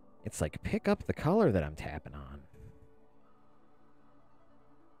 It's like, pick up the color that I'm tapping on.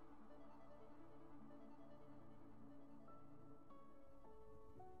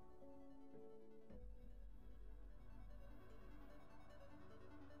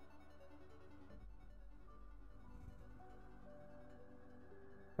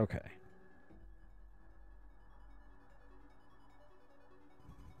 Okay.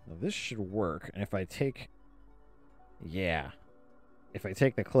 Now this should work, and if I take... Yeah. If I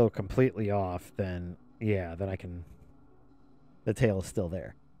take the cloak completely off, then... Yeah, then I can... The tail is still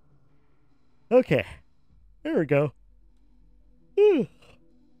there. Okay. There we go.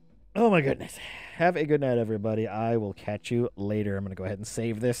 Oh my goodness. Have a good night, everybody. I will catch you later. I'm going to go ahead and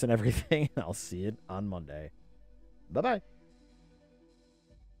save this and everything. I'll see it on Monday. Bye-bye.